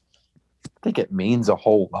think it means a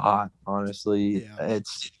whole lot, honestly. Yeah.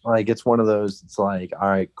 It's one of those. It's like, all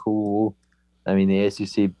right, cool. I mean, the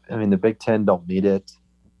ACC. I mean, the Big Ten don't need it.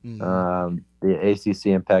 Mm-hmm. The ACC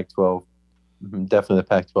and Pac-12. Definitely the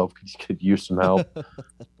Pac-12 could use some help.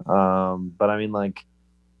 But I mean, like,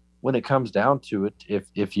 when it comes down to it,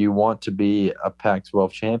 if you want to be a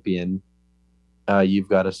Pac-12 champion, you've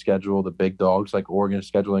got to schedule the big dogs like Oregon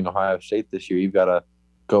scheduling Ohio State this year. You've got to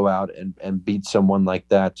go out and beat someone like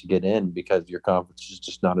that to get in because your conference is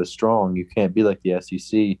just not as strong. You can't be like the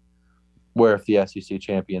SEC, where if the SEC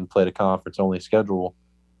champion played a conference-only schedule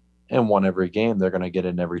and won every game, they're going to get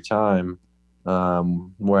in every time.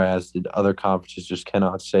 Whereas the other conferences just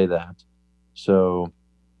cannot say that. So,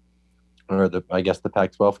 I guess the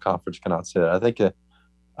Pac-12 conference cannot say that.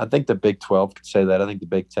 I think the Big 12 could say that. I think the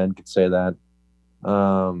Big 10 could say that.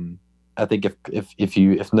 I think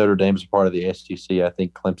if Notre Dame's a part of the SEC, I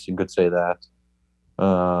think Clemson could say that.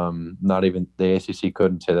 Not even the ACC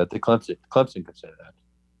couldn't say that. The Clemson could say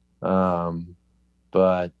that.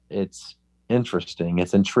 But it's interesting.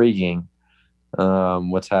 It's intriguing.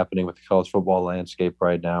 What's happening with the college football landscape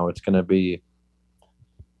right now. It's going to be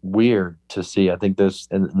weird to see. I think this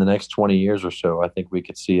in the next 20 years or so, I think we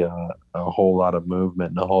could see a whole lot of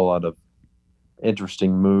movement and a whole lot of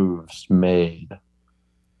interesting moves made.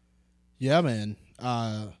 Yeah, man.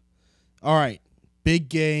 All right. Big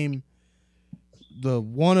game.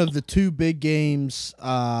 One of the 2 big games,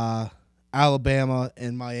 Alabama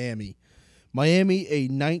and Miami. Miami, a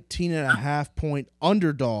 19.5-point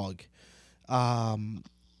underdog.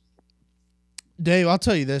 Dave, I'll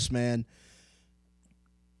tell you this, man.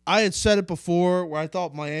 I had said it before where I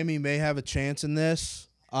thought Miami may have a chance in this.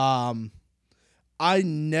 You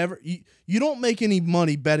don't make any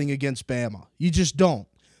money betting against Bama. You just don't.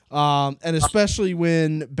 And especially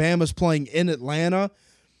when Bama's playing in Atlanta,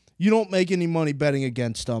 you don't make any money betting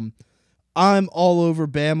against them. I'm all over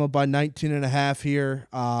Bama by 19.5 here.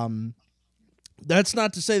 That's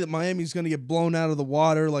not to say that Miami's going to get blown out of the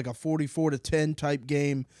water like a 44-10 type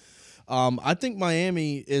game. I think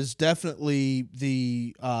Miami is definitely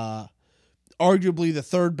arguably the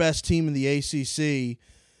 3rd best team in the ACC,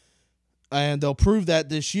 and they'll prove that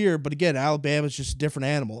this year. But again, Alabama's just a different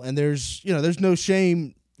animal, and there's no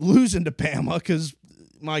shame losing to Bama because,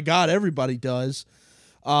 my God, everybody does.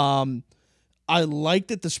 I like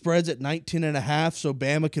that the spread's at 19.5, so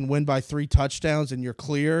Bama can win by 3 touchdowns and you're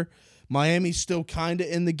clear. Miami's still kind of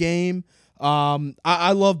in the game.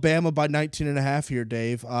 I love Bama by 19.5 here,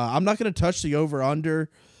 Dave. I'm not going to touch the over-under.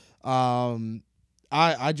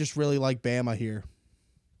 I just really like Bama here.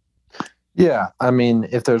 Yeah, I mean,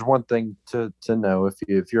 if there's one thing to know,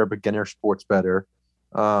 if you're a beginner sports bettor,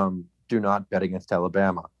 do not bet against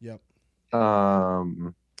Alabama. Yep.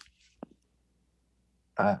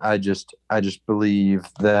 I just believe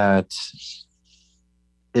that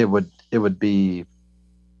it would be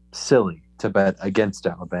silly to bet against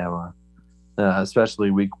Alabama,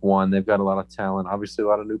 especially week 1. They've got a lot of talent, obviously a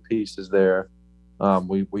lot of new pieces there.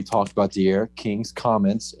 We talked about De'Aaron King's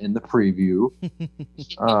comments in the preview.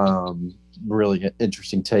 Really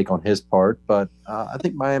interesting take on his part, but I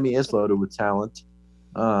think Miami is loaded with talent.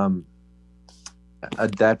 That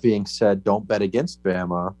being said, don't bet against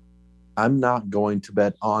Bama. I'm not going to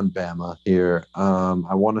bet on Bama here.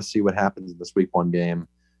 I want to see what happens in this week 1 game.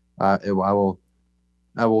 I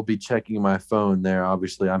will be checking my phone there.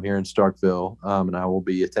 Obviously, I'm here in Starkville, and I will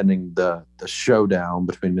be attending the showdown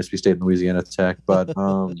between Mississippi State and Louisiana Tech. But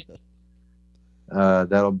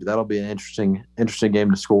that'll be an interesting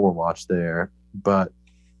game to score watch there. But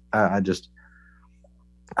I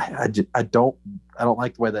don't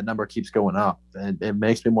like the way that number keeps going up. It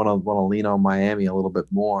makes me want to lean on Miami a little bit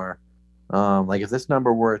more. Like if this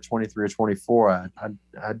number were at 23 or 24,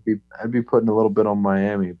 I'd be putting a little bit on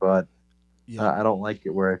Miami, but I don't like it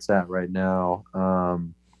where it's at right now.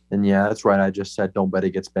 And yeah, that's right. I just said don't bet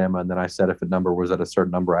against Bama, and then I said if a number was at a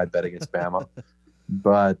certain number, I'd bet against Bama.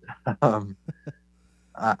 But I'm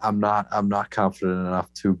not confident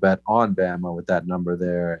enough to bet on Bama with that number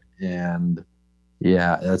there. And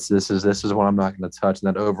yeah, this is one I'm not going to touch.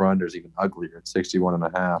 And that over under is even uglier at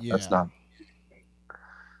 61.5. Yeah.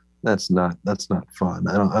 That's not fun.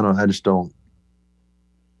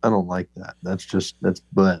 I don't like that. That's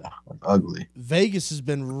ugly. Vegas has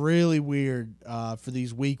been really weird for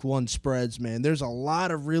these week 1 spreads, man. There's a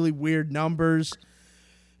lot of really weird numbers,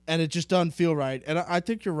 and it just doesn't feel right. And I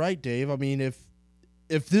think you're right, Dave. I mean,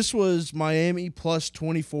 if this was Miami plus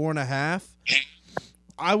 24.5,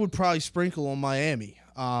 I would probably sprinkle on Miami.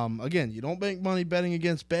 Again, you don't make money betting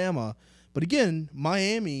against Bama, but again,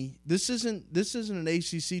 Miami. This isn't an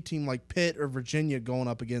ACC team like Pitt or Virginia going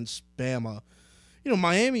up against Bama. You know,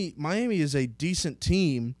 Miami is a decent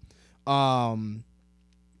team, but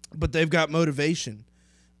they've got motivation,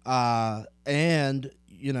 and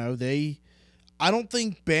you know I don't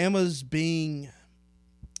think Bama's being,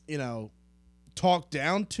 talked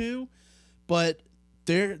down to, but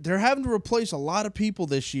they're having to replace a lot of people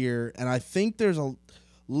this year, and I think there's a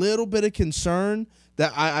little bit of concern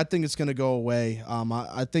that I think it's going to go away.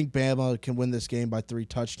 I think Bama can win this game by 3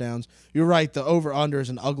 touchdowns. You're right. The over-under is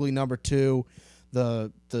an ugly number 2.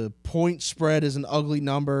 The point spread is an ugly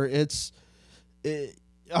number. It's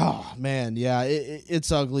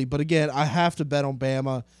ugly. But again, I have to bet on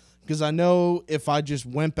Bama because I know if I just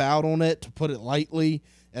wimp out on it, to put it lightly,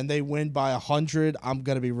 and they win by 100, I'm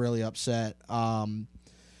going to be really upset.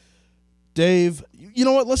 Dave, you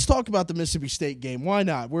know what? Let's talk about the Mississippi State game. Why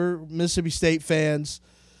not? We're Mississippi State fans.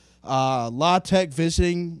 La Tech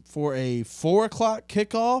visiting for a 4 o'clock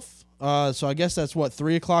kickoff. So I guess that's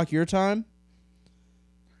 3 o'clock your time?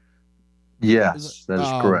 Yes, that is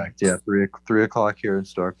correct. Yeah, 3 o'clock here in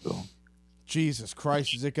Starkville. Jesus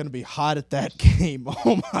Christ, is it going to be hot at that game?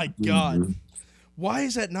 Oh, my God. Mm-hmm. Why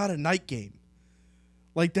is that not a night game?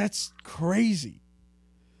 Like, that's crazy.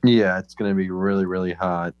 Yeah, it's going to be really, really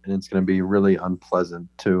hot, and it's going to be really unpleasant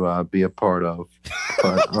to be a part of.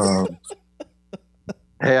 But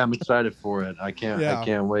hey, I'm excited for it. I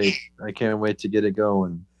can't wait. I can't wait to get it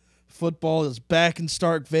going. Football is back in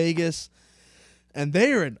Stark Vegas, and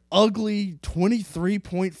they are an ugly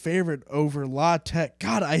 23-point favorite over La Tech.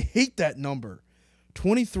 God, I hate that number.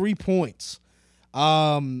 23 points.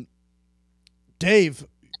 Dave,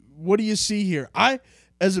 what do you see here?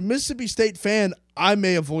 As a Mississippi State fan, I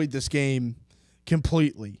may avoid this game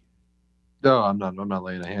completely. No, I'm not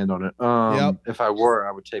laying a hand on it. If I were,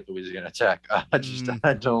 I would take Louisiana Tech. I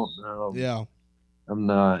don't know. Yeah. I'm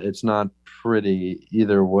not. It's not pretty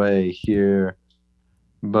either way here,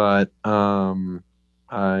 but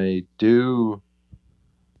I do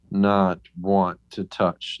not want to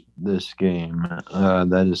touch this game.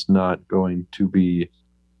 That is not going to be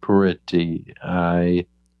pretty.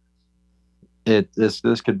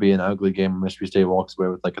 This could be an ugly game. Mississippi State walks away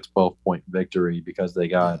with like a 12-point victory because they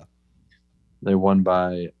won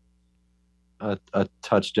by a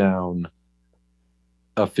touchdown,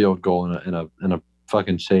 a field goal, and a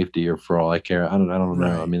fucking safety, or for all I care. I don't know.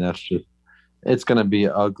 Right. I mean, it's going to be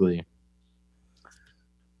ugly,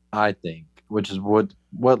 I think, which is what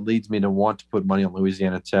leads me to want to put money on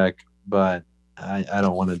Louisiana Tech, but I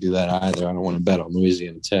don't want to do that either. I don't want to bet on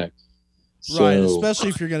Louisiana Tech. Right, especially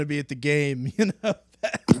if you're going to be at the game,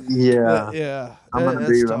 Yeah, yeah. I'm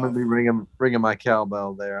gonna be ringing my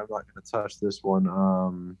cowbell there. I'm not gonna touch this one.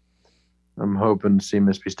 I'm hoping to see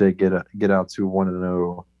Mississippi State get out to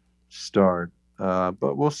 1-0 start,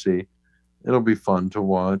 but we'll see. It'll be fun to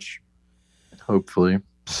watch, hopefully.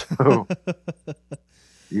 So,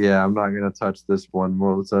 yeah, I'm not gonna touch this one.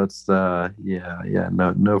 Well, that's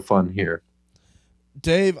no fun here.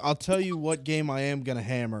 Dave, I'll tell you what game I am gonna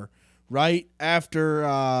hammer. Right after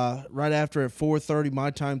at 4:30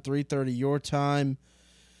 my time, 3:30 your time,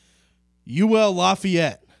 UL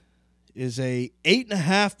Lafayette is a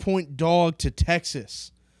 8.5-point dog to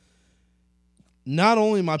Texas. Not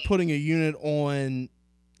only am I putting a unit on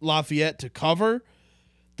Lafayette to cover,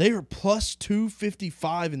 they are plus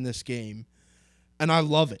 255 in this game, and I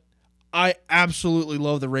love it. I absolutely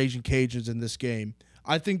love the Raging Cajuns in this game.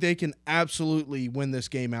 I think they can absolutely win this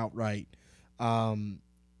game outright.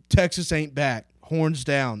 Texas ain't back. Horns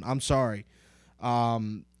down. I'm sorry.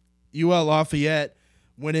 UL Lafayette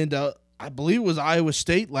went into, I believe it was Iowa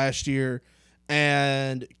State last year,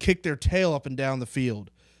 and kick their tail up and down the field.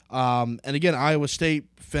 And again, Iowa State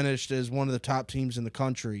finished as one of the top teams in the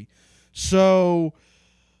country. So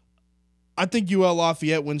I think UL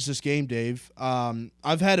Lafayette wins this game, Dave.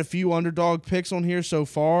 I've had a few underdog picks on here so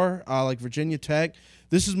far, like Virginia Tech.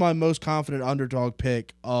 This is my most confident underdog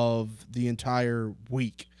pick of the entire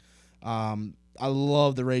week. I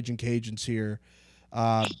love the Raging Cajuns here.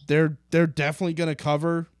 They're definitely going to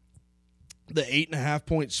cover the 8.5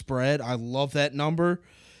 point spread. I love that number.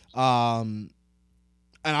 And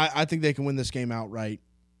I think they can win this game outright.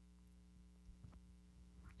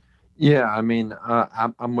 Yeah, I mean,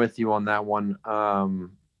 I'm with you on that one.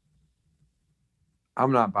 I'm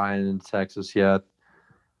not buying into Texas yet.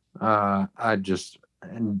 I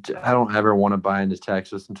don't ever want to buy into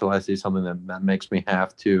Texas until I see something that makes me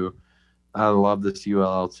have to. I love this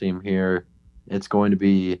ULL team here. It's going to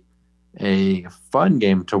be a fun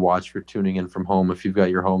game to watch for tuning in from home. If you've got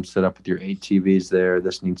your home set up with your 8 TVs there,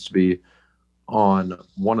 this needs to be on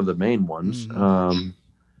one of the main ones. Mm-hmm.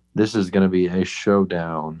 This is going to be a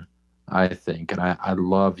showdown, I think. And I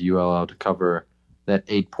love ULL to cover that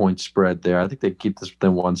 8-point spread there. I think they keep this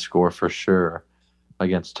within one score for sure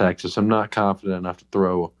against Texas. I'm not confident enough to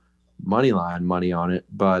throw money on it,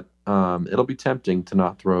 but it'll be tempting to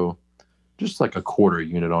not throw just like a quarter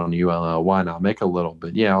unit on ULL. Why not? Make a little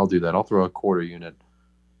bit. Yeah, I'll do that. I'll throw a quarter unit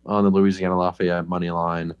on the Louisiana Lafayette money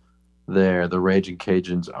line there. The Raging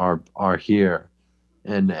Cajuns are here,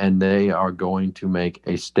 and they are going to make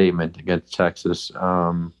a statement against Texas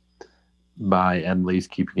by at least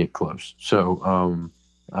keeping it close. So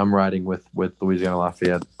I'm riding with Louisiana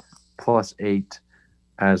Lafayette +8,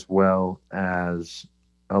 as well as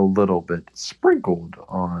a little bit sprinkled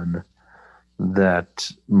on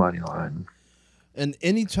that money line. And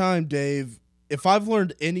anytime, Dave, if I've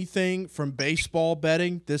learned anything from baseball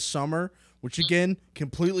betting this summer, which again,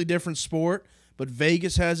 completely different sport, but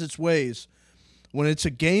Vegas has its ways. When it's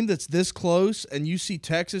a game that's this close and you see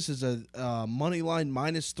Texas as a money line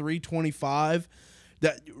 -325,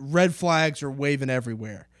 that red flags are waving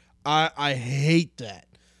everywhere. I hate that.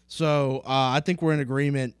 So I think we're in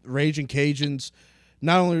agreement. Raging Cajuns,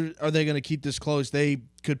 not only are they going to keep this close, they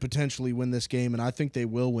could potentially win this game, and I think they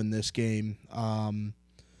will win this game.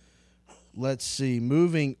 Let's see.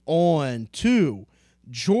 Moving on to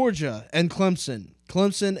Georgia and Clemson.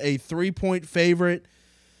 Clemson, a 3-point favorite.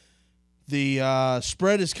 The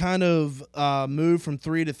spread has kind of moved from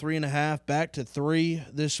 3 to 3.5 back to 3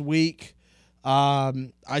 this week.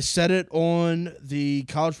 I said it on the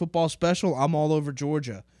college football special. I'm all over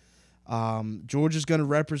Georgia. Georgia's going to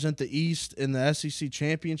represent the East in the SEC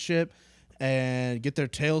championship and get their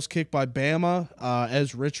tails kicked by Bama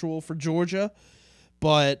as ritual for Georgia.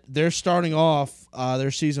 But they're starting off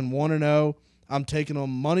their season 1-0. I'm taking them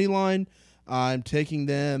money line. I'm taking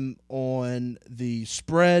them on the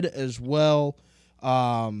spread as well.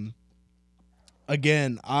 Again,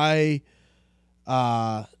 I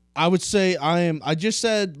would say I just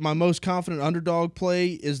said my most confident underdog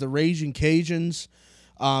play is the Raging Cajuns.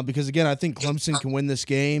 Because again, I think Clemson can win this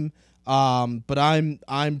game, but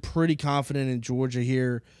I'm pretty confident in Georgia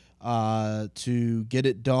here to get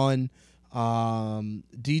it done.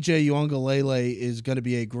 DJ Uiagalelei is going to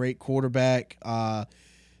be a great quarterback.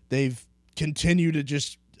 They've continued to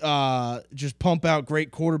just pump out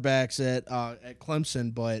great quarterbacks at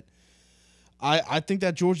Clemson, but I think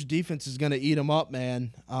that Georgia defense is going to eat them up,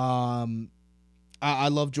 man. I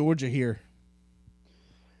love Georgia here.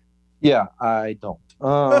 Yeah, I don't.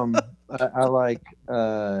 I like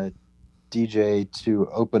DJ to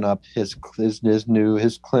open up his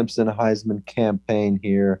Clemson Heisman campaign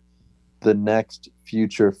here, the next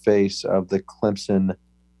future face of the Clemson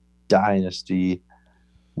dynasty,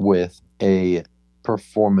 with a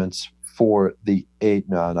performance for the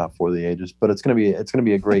not for the ages, but it's gonna be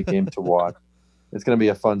a great game to watch. It's gonna be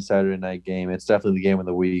a fun Saturday night game. It's definitely the game of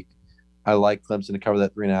the week. I like Clemson to cover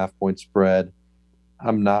that 3.5 point spread.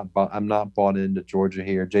 I'm not bought into Georgia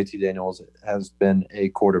here. JT Daniels has been a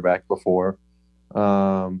quarterback before,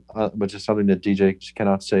 which is something that DJ just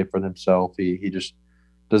cannot say for himself. He just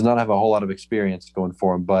does not have a whole lot of experience going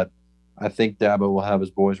for him. But I think Dabo will have his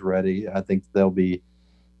boys ready. I think they'll be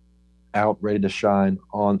out ready to shine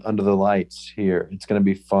under the lights here. It's going to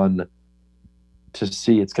be fun to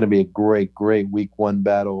see. It's going to be a great week 1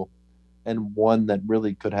 battle, and one that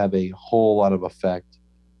really could have a whole lot of effect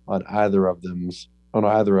on either of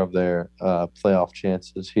their playoff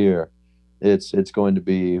chances here. It's going to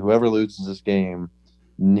be whoever loses this game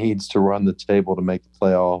needs to run the table to make the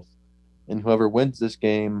playoff, and whoever wins this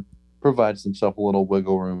game provides himself a little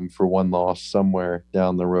wiggle room for one loss somewhere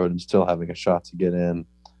down the road and still having a shot to get in.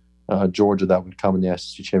 Georgia that would come in the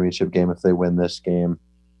SEC championship game if they win this game.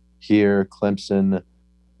 Here, Clemson,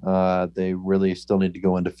 they really still need to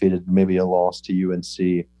go undefeated. Maybe a loss to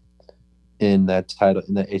UNC in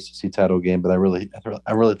the ACC title game, but I really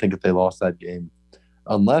think if they lost that game,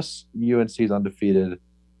 unless UNC is undefeated,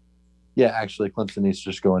 yeah, actually Clemson needs to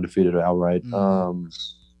just go undefeated outright.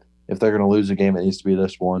 If they're going to lose a game, it needs to be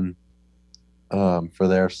this one for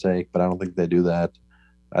their sake, but I don't think they do that.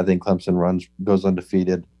 I think Clemson goes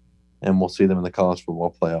undefeated, and we'll see them in the college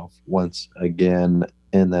football playoff once again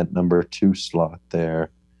in that number 2 slot there.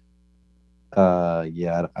 I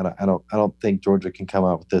don't think Georgia can come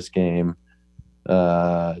out with this game.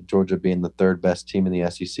 Georgia being the 3rd best team in the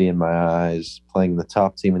SEC in my eyes, playing the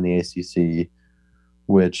top team in the ACC,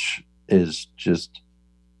 which is just,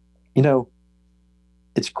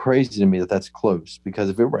 it's crazy to me that that's close, because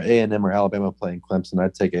if it were A&M or Alabama playing Clemson,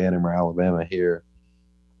 I'd take A&M or Alabama here.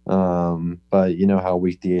 But you know how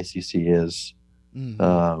weak the ACC is.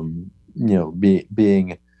 Being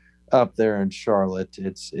up there in Charlotte,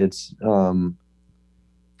 it's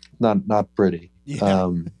not pretty.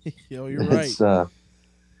 Yeah, you're right. I'm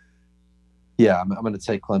going to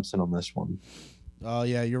take Clemson on this one. Oh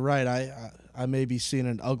yeah, you're right. I may be seeing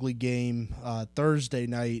an ugly game Thursday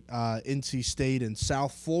night. NC State and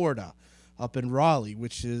South Florida up in Raleigh,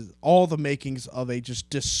 which is all the makings of a just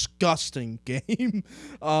disgusting game.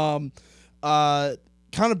 Kind of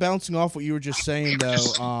bouncing off what you were just saying,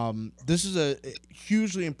 though, this is a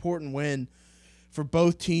hugely important win for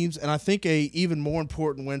both teams, and I think a even more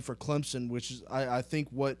important win for Clemson, which is I think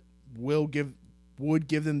what would give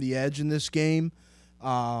them the edge in this game,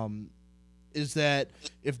 is that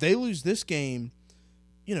if they lose this game,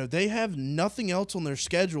 they have nothing else on their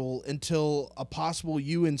schedule until a possible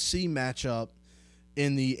UNC matchup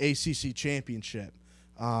in the ACC championship.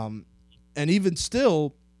 And even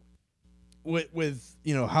still, with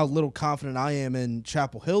how little confident I am in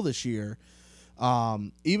Chapel Hill this year,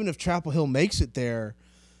 even if Chapel Hill makes it there,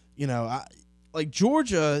 like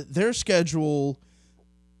Georgia, their strength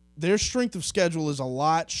of schedule is a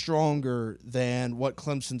lot stronger than what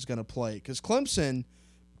Clemson's going to play, because Clemson,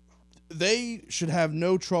 they should have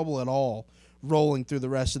no trouble at all rolling through the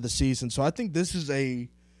rest of the season. So I think this is a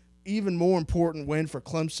even more important win for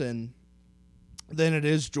Clemson than it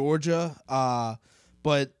is Georgia.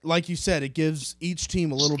 But like you said, it gives each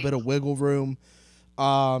team a little bit of wiggle room.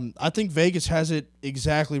 I think Vegas has it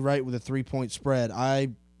exactly right with a 3-point spread. I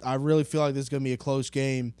really feel like this is going to be a close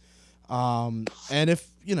game. And if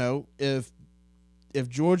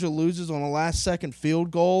Georgia loses on a last-second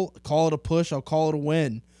field goal, call it a push. I'll call it a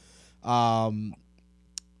win. But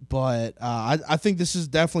I think this is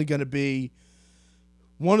definitely going to be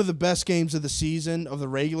one of the best games of the season, of the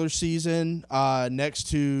regular season, next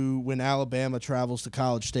to when Alabama travels to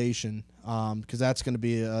College Station, because that's going to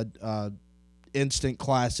be a instant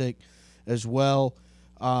classic as well.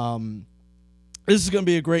 This is going to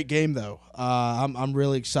be a great game, though. I'm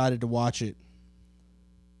really excited to watch it.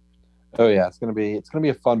 Oh yeah, it's gonna be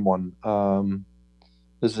a fun one.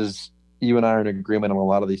 You and I are in agreement on a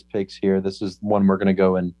lot of these picks here. This is one we're gonna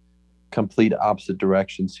go in complete opposite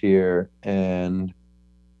directions here, and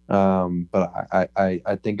but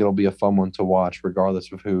I think it'll be a fun one to watch,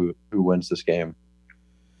 regardless of who wins this game.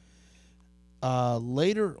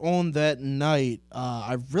 Later on that night,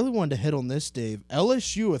 I really wanted to hit on this, Dave.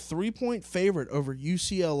 LSU, a 3-point favorite over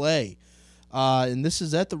UCLA, and this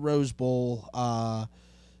is at the Rose Bowl.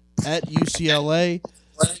 At UCLA,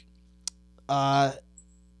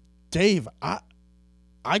 Dave, I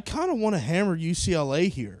kind of want to hammer UCLA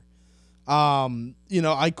here.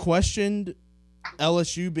 I questioned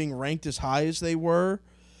LSU being ranked as high as they were.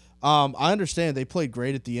 I understand they played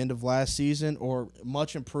great at the end of last season, or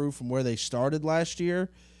much improved from where they started last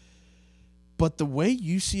year. But the way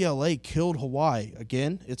UCLA killed Hawaii,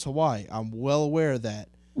 again, it's Hawaii. I'm well aware of that.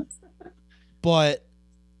 But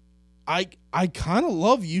I kind of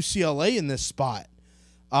love UCLA in this spot,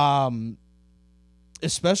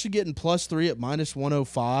 especially getting +3 at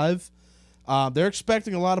 -105. They're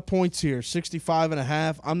expecting a lot of points here,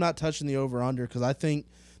 65.5. I'm not touching the over-under because I think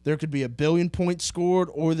there could be a billion points scored,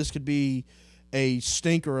 or this could be a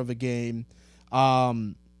stinker of a game.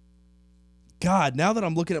 God, now that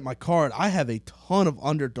I'm looking at my card, I have a ton of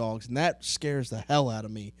underdogs, and that scares the hell out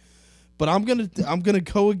of me. But I'm gonna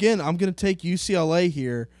go again. I'm gonna take UCLA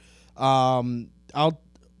here. I'll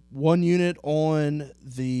 1 unit on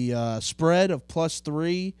the spread of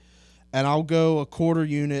 +3, and I'll go a 1/4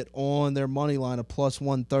 unit on their money line of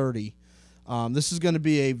 +130. This is going to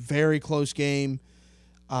be a very close game.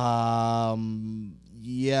 Yeah,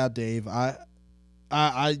 Dave.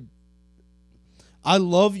 I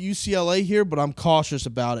love UCLA here, but I'm cautious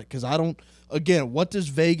about it because I don't. Again, what does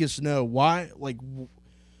Vegas know? Why,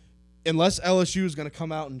 unless LSU is going to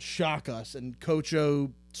come out and shock us, and Coach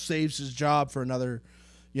O saves his job for another,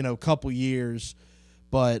 couple years.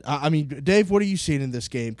 But I mean, Dave, what are you seeing in this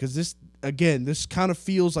game? Because this kind of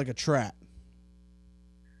feels like a trap.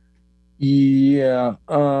 Yeah.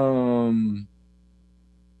 LSU.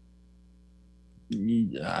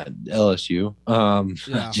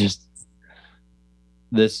 Yeah. Just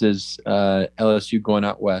this is LSU going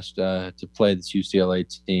out west to play this UCLA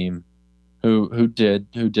team, who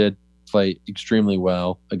did play extremely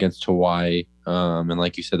well against Hawaii. And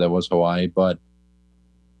like you said, that was Hawaii, but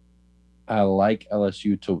I like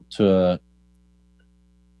LSU to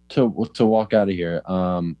walk out of here.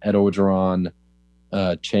 Ed Orgeron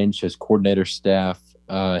changed his coordinator staff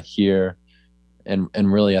here, and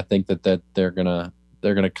really I think that they're gonna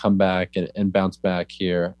come back and bounce back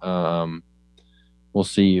here. We'll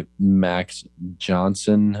see Max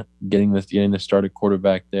Johnson getting the started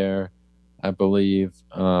quarterback there, I believe.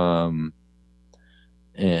 And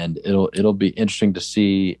it'll be interesting to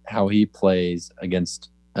see how he plays against.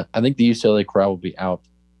 I think the UCLA crowd will be out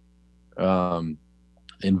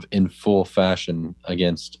in full fashion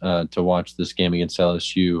against to watch this game against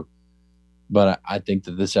LSU. But I think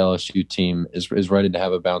that this LSU team is ready to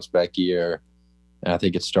have a bounce back year. And I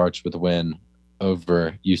think it starts with a win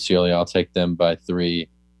over UCLA. I'll take them by 3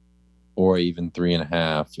 or even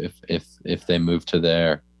 3.5 if they move to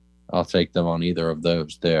there. I'll take them on either of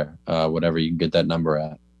those there, whatever you can get that number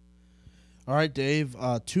at. All right, Dave,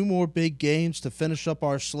 2 more big games to finish up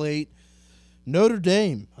our slate. Notre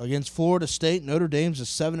Dame against Florida State. Notre Dame's a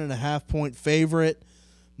 7.5-point favorite,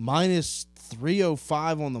 minus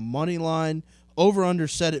 305 on the money line. Over/under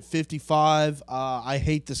set at 55. I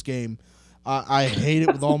hate this game. I hate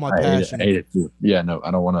it with all my passion. I hate it too. Yeah, no, I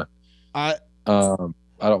don't want to. I don't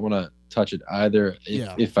want to touch it either.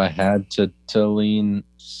 If I had to lean,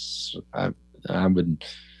 I would.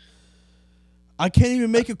 I can't even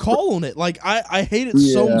make a call on it. Like I hate it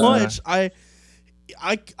so much. I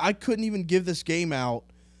couldn't even give this game out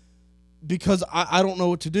because I don't know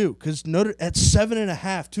what to do. Because Notre at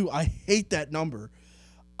 7.5 too. I hate that number.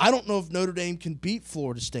 I don't know if Notre Dame can beat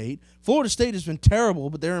Florida State. Florida State has been terrible,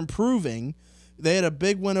 but they're improving. They had a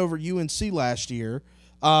big win over UNC last year.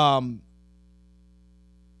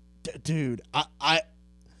 Dude, I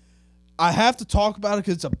have to talk about it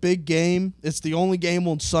because it's a big game. It's the only game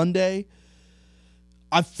on Sunday.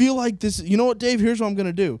 I feel like this. You know what, Dave? Here's what I'm going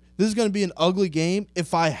to do. This is going to be an ugly game.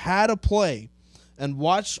 If I had to play and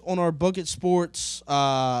watch on our Book It Sports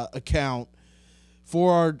account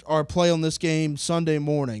for our play on this game Sunday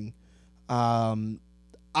morning,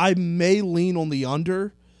 I may lean on the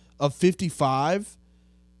under of 55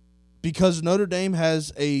 because Notre Dame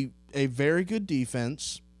has a very good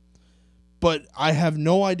defense, but I have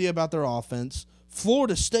no idea about their offense.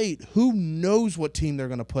 Florida State, who knows what team they're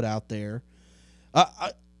going to put out there.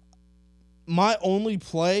 My only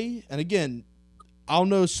play, and again, I'll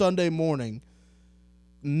know Sunday morning,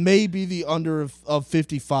 may be the under of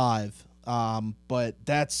 55. But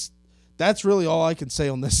that's really all I can say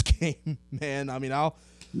on this game, man. I mean,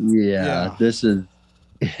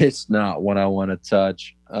 it's not what I want to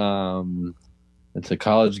touch. It's a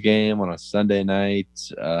college game on a Sunday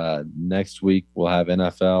night. Next week we'll have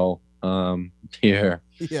NFL here.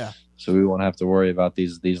 Yeah. So we won't have to worry about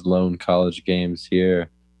these lone college games here.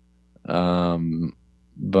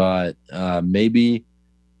 But maybe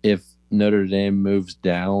if Notre Dame moves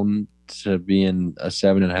down to being a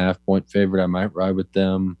 7.5-point favorite, I might ride with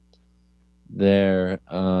them there.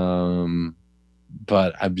 But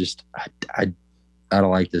I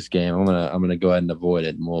don't like this game. I'm gonna go ahead and avoid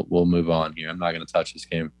it, and we'll move on here. I'm not gonna touch this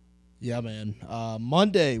game. Yeah, man.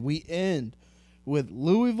 Monday we end with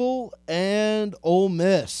Louisville and Ole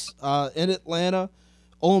Miss in Atlanta.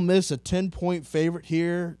 Ole Miss a 10-point favorite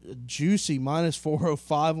here, juicy minus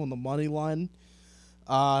 405 on the money line.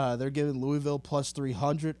 They're giving Louisville plus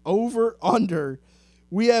 300. Over under.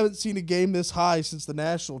 We haven't seen a game this high since the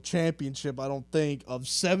national championship, I don't think, of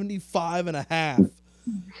 75.5.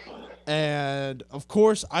 And of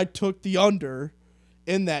course, I took the under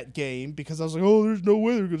in that game because I was like, oh, there's no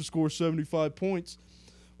way they're going to score 75 points.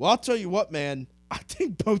 Well, I'll tell you what, man. I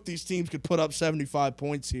think both these teams could put up 75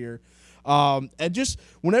 points here. And just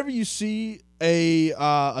whenever you see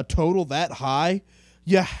a total that high,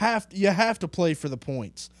 you have to play for the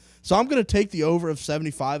points. So I'm going to take the over of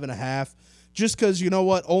 75.5 just because, you know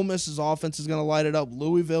what, Ole Miss's offense is going to light it up.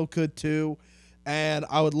 Louisville could too. And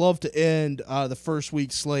I would love to end the first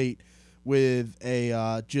week slate with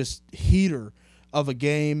a just heater of a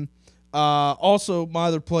game. Also, my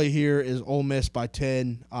other play here is Ole Miss by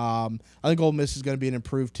 10. I think Ole Miss is going to be an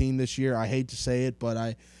improved team this year. I hate to say it, but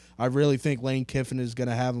I really think Lane Kiffin is going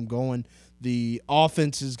to have them going. The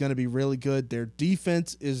offense is going to be really good. Their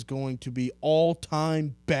defense is going to be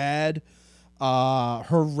all-time bad.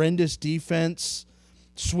 Horrendous defense,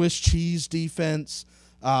 Swiss cheese defense,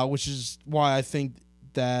 which is why I think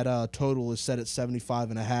that total is set at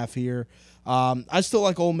 75.5 here. I still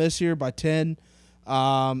like Ole Miss here by 10.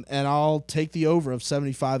 And I'll take the over of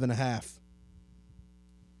 75.5.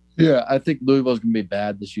 Yeah, I think Louisville's going to be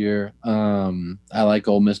bad this year. I like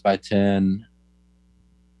Ole Miss by 10.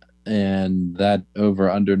 And that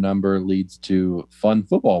over-under number leads to fun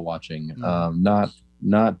football watching,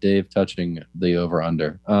 not Dave touching the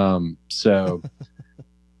over-under. So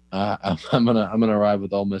I'm gonna ride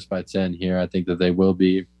with Ole Miss by 10 here. I think that they will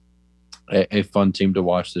be a fun team to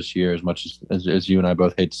watch this year, as much as you and I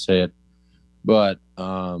both hate to say it. But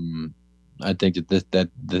I think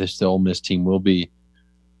that this Ole Miss team will be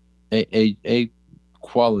a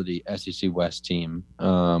quality SEC West team.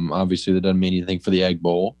 Obviously, that doesn't mean anything for the Egg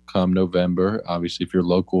Bowl come November. Obviously, if you're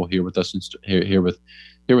local here with us here with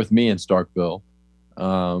me in Starkville,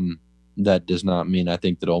 that does not mean I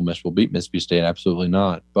think that Ole Miss will beat Mississippi State. Absolutely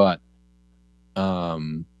not. But I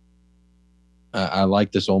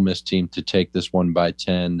like this Ole Miss team to take this one by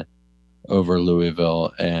 10 over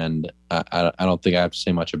Louisville, and I don't think I have to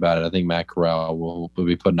say much about it. I think Matt Corral will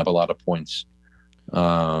be putting up a lot of points.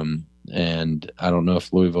 And I don't know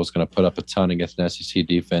if Louisville's going to put up a ton against an SEC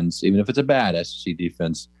defense. Even if it's a bad SEC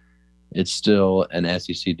defense, it's still an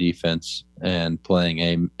SEC defense and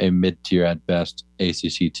playing a mid-tier at best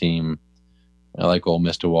ACC team. I like Ole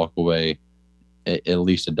Miss to walk away at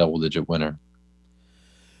least a double-digit winner.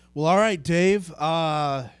 Well, all right, Dave.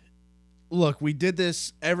 Look, we did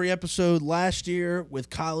this every episode last year with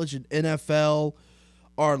college and NFL.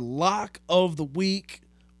 Our lock of the week,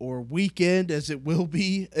 or weekend as it will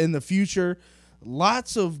be in the future.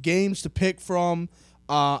 Lots of games to pick from.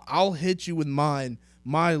 I'll hit you with mine.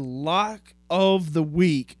 My lock of the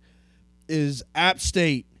week is App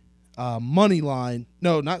State money line.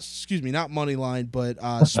 No, not money line, but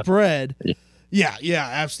spread. Yeah,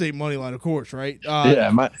 App State money line, of course, right?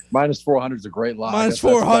 Minus 400 is a great lock. Minus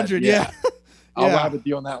 400, yeah. I'll ride with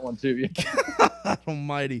you on that one too. Yeah. God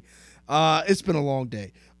almighty. It's been a long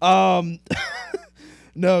day.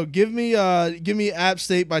 No, give me App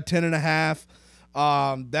State by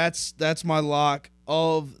 10.5. That's my lock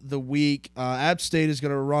of the week. App State is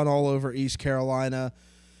going to run all over East Carolina.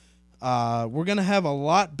 We're going to have a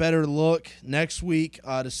lot better look next week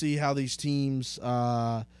to see how these teams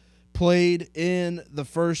played in the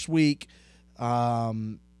first week.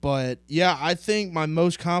 But yeah, I think my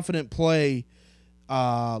most confident play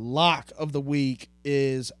lock of the week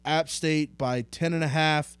is App State by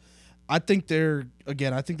 10.5. I think they're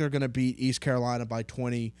going to beat East Carolina by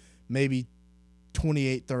 20, maybe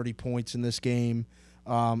 28, 30 points in this game.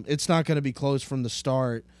 It's not going to be close from the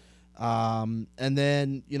start. And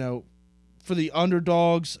then, for the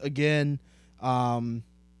underdogs, again, I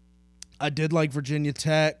did like Virginia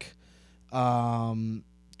Tech.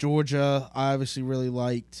 Georgia, I obviously really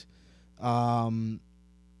liked. And,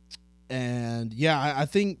 yeah, I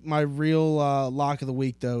think my real lock of the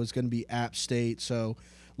week, though, is going to be App State. So,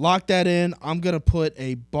 lock that in. I'm going to put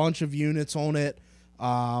a bunch of units on it.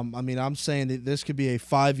 I'm saying that this could be a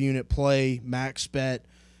 5-unit play, max bet,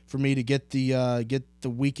 for me to get the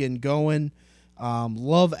weekend going.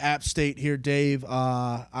 Love App State here, Dave.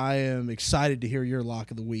 I am excited to hear your lock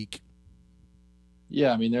of the week.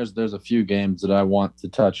 Yeah, there's a few games that I want to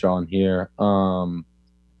touch on here. I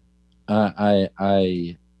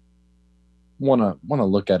want to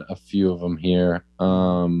look at a few of them here.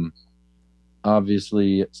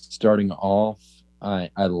 Obviously, starting off, I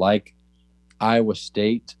like Iowa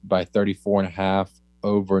State by 34.5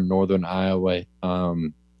 over Northern Iowa.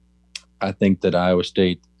 I think that Iowa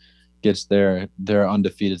State gets their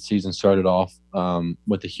undefeated season started off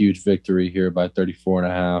with a huge victory here by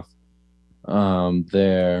 34.5.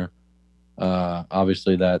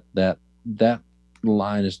 Obviously that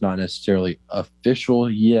line is not necessarily official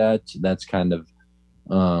yet. That's kind of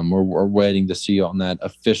we're waiting to see on that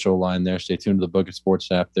official line there. Stay tuned to the Book of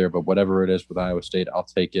Sports app there. But whatever it is with Iowa State, I'll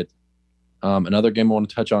take it. Another game I want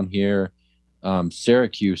to touch on here,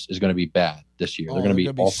 Syracuse is going to be bad this year. They're going to be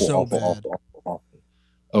awful.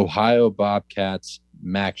 Ohio Bobcats,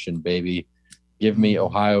 Maction, baby. Give me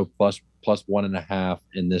Ohio plus 1.5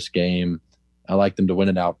 in this game. I like them to win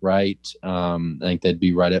it outright. I think they'd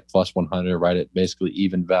be right at plus 100, right at basically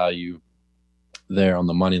even value there on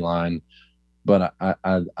the money line. But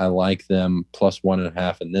I like them plus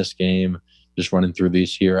 1.5 in this game. just running through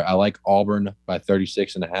these here. I like Auburn by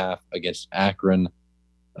 36.5 against Akron.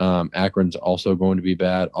 Akron's also going to be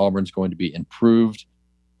bad. Auburn's going to be improved.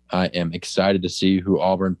 I am excited to see who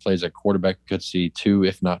Auburn plays at quarterback. Could see 2,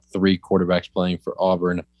 if not 3 quarterbacks playing for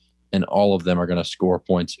Auburn, and all of them are going to score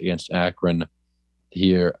points against Akron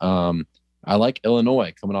here. I like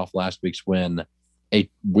Illinois coming off last week's win. A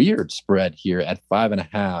weird spread here at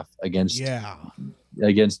 5.5 against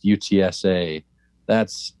UTSA.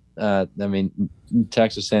 That's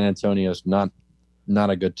Texas San Antonio's not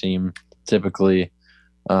a good team typically.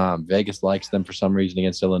 Vegas likes them for some reason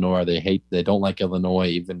against Illinois. They don't like Illinois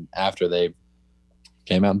even after they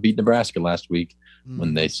came out and beat Nebraska last week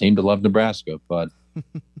when they seem to love Nebraska. But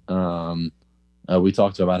we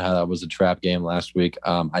talked about how that was a trap game last week.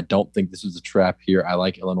 I don't think this is a trap here. I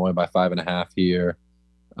like Illinois by 5.5 here.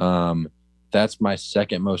 That's my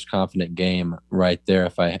second most confident game right there.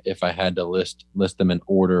 If I had to list them in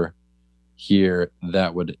order here,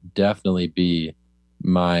 that would definitely be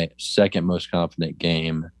my second most confident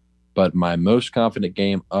game. But my most confident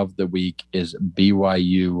game of the week is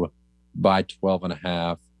BYU by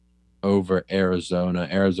 12.5 over Arizona.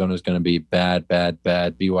 Arizona is going to be bad.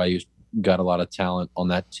 BYU's got a lot of talent on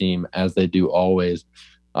that team, as they do always.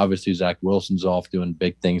 Obviously, Zach Wilson's off doing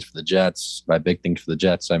big things for the Jets. By big things for the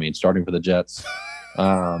Jets, I mean starting for the Jets.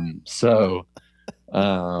 So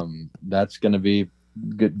that's going to be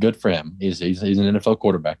good for him. He's an NFL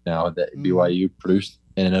quarterback now. That BYU produced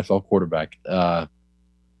an NFL quarterback.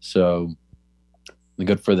 So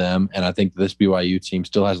good for them. And I think this BYU team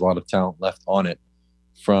still has a lot of talent left on it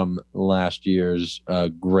from last year's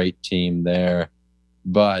great team there.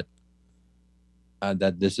 But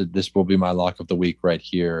that this will be my lock of the week right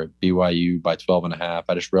here. BYU by 12.5.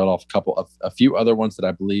 I just read off a few other ones that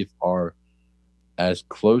I believe are as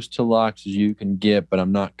close to locks as you can get, but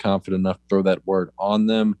I'm not confident enough to throw that word on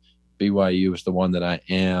them. BYU is the one that I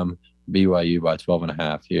am. BYU by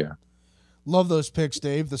 12.5 here. Love those picks,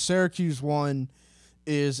 Dave. The Syracuse one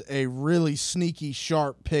is a really sneaky,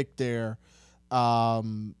 sharp pick there. I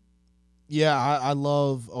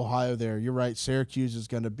love Ohio there. You're right. Syracuse is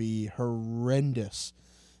going to be horrendous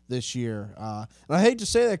this year. And I hate to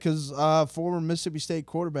say that because former Mississippi State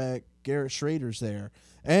quarterback Garrett Schrader's there.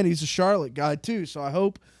 And he's a Charlotte guy too, so I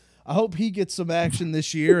hope he gets some action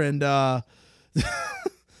this year. And God,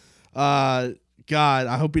 I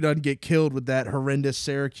hope he doesn't get killed with that horrendous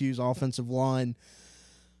Syracuse offensive line.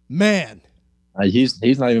 Man,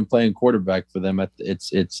 he's not even playing quarterback for them.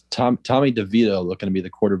 It's Tommy DeVito looking to be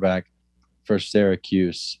the quarterback for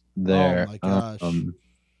Syracuse there. Oh my gosh.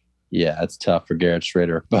 Yeah, it's tough for Garrett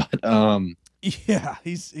Schrader, but yeah,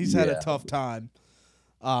 he's had a tough time.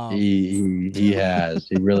 He has.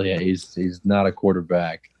 He really has. He's not a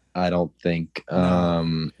quarterback, I don't think.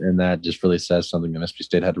 And that just really says something. Mississippi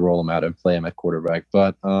State had to roll him out and play him at quarterback.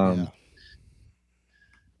 But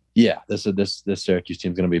this Syracuse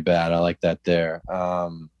team's going to be bad. I like that there.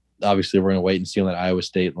 Obviously, we're going to wait and see on that Iowa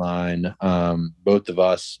State line. Both of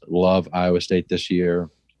us love Iowa State this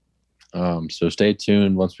year. So stay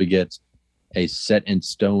tuned once we get a set in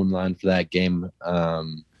stone line for that game.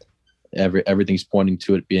 Everything's pointing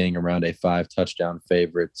to it being around a 5 touchdown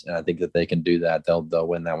favorite, and I think that they can do that. They'll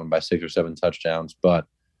win that one by 6 or 7 touchdowns. But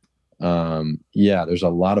there's a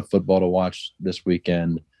lot of football to watch this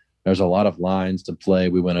weekend. There's a lot of lines to play.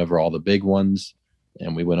 We went over all the big ones,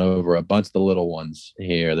 and we went over a bunch of the little ones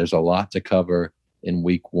here. There's a lot to cover in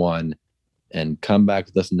week 1, and come back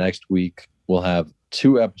with us next week. We'll have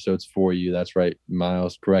 2 episodes for you. That's right,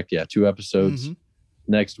 Miles. Correct. Yeah, 2 episodes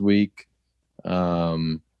next week.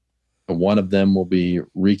 One of them will be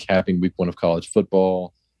recapping week 1 of college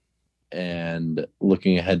football and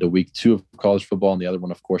looking ahead to week 2 of college football. And the other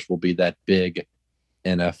one, of course, will be that big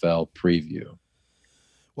NFL preview.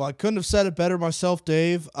 Well, I couldn't have said it better myself,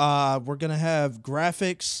 Dave. We're going to have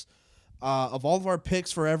graphics of all of our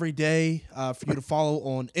picks for every day for you to follow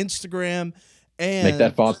on Instagram. And make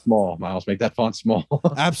that font small, Miles. Make that font small.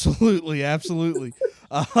 Absolutely. And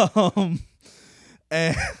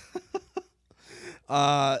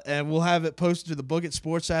we'll have it posted to the Book It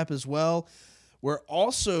Sports app as well. We're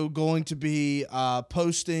also going to be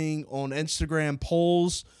posting on Instagram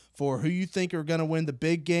polls for who you think are going to win the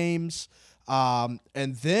big games. And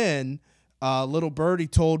then Little Birdie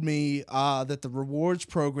told me that the rewards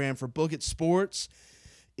program for Book It Sports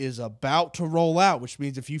is about to roll out, which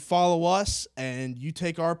means if you follow us and you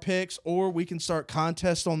take our picks, or we can start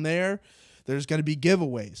contests on there, there's going to be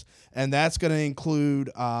giveaways, and that's going to include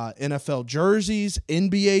NFL jerseys,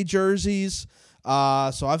 NBA jerseys.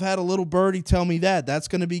 So I've had a Little Birdie tell me that's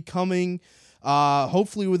going to be coming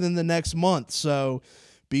hopefully within the next month. So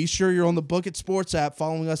be sure you're on the Book It Sports app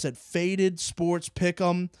following us at Faded Sports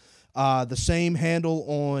Pick'em, the same handle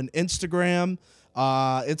on Instagram.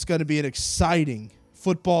 It's going to be an exciting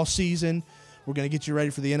football season. We're going to get you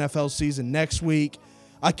ready for the NFL season next week.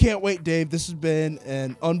 I can't wait, Dave. This has been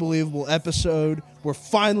an unbelievable episode. We're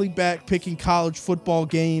finally back picking college football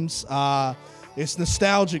games. It's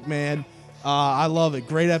nostalgic, man. I love it.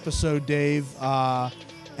 Great episode, Dave.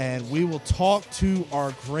 And we will talk to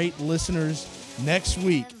our great listeners next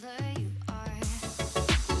week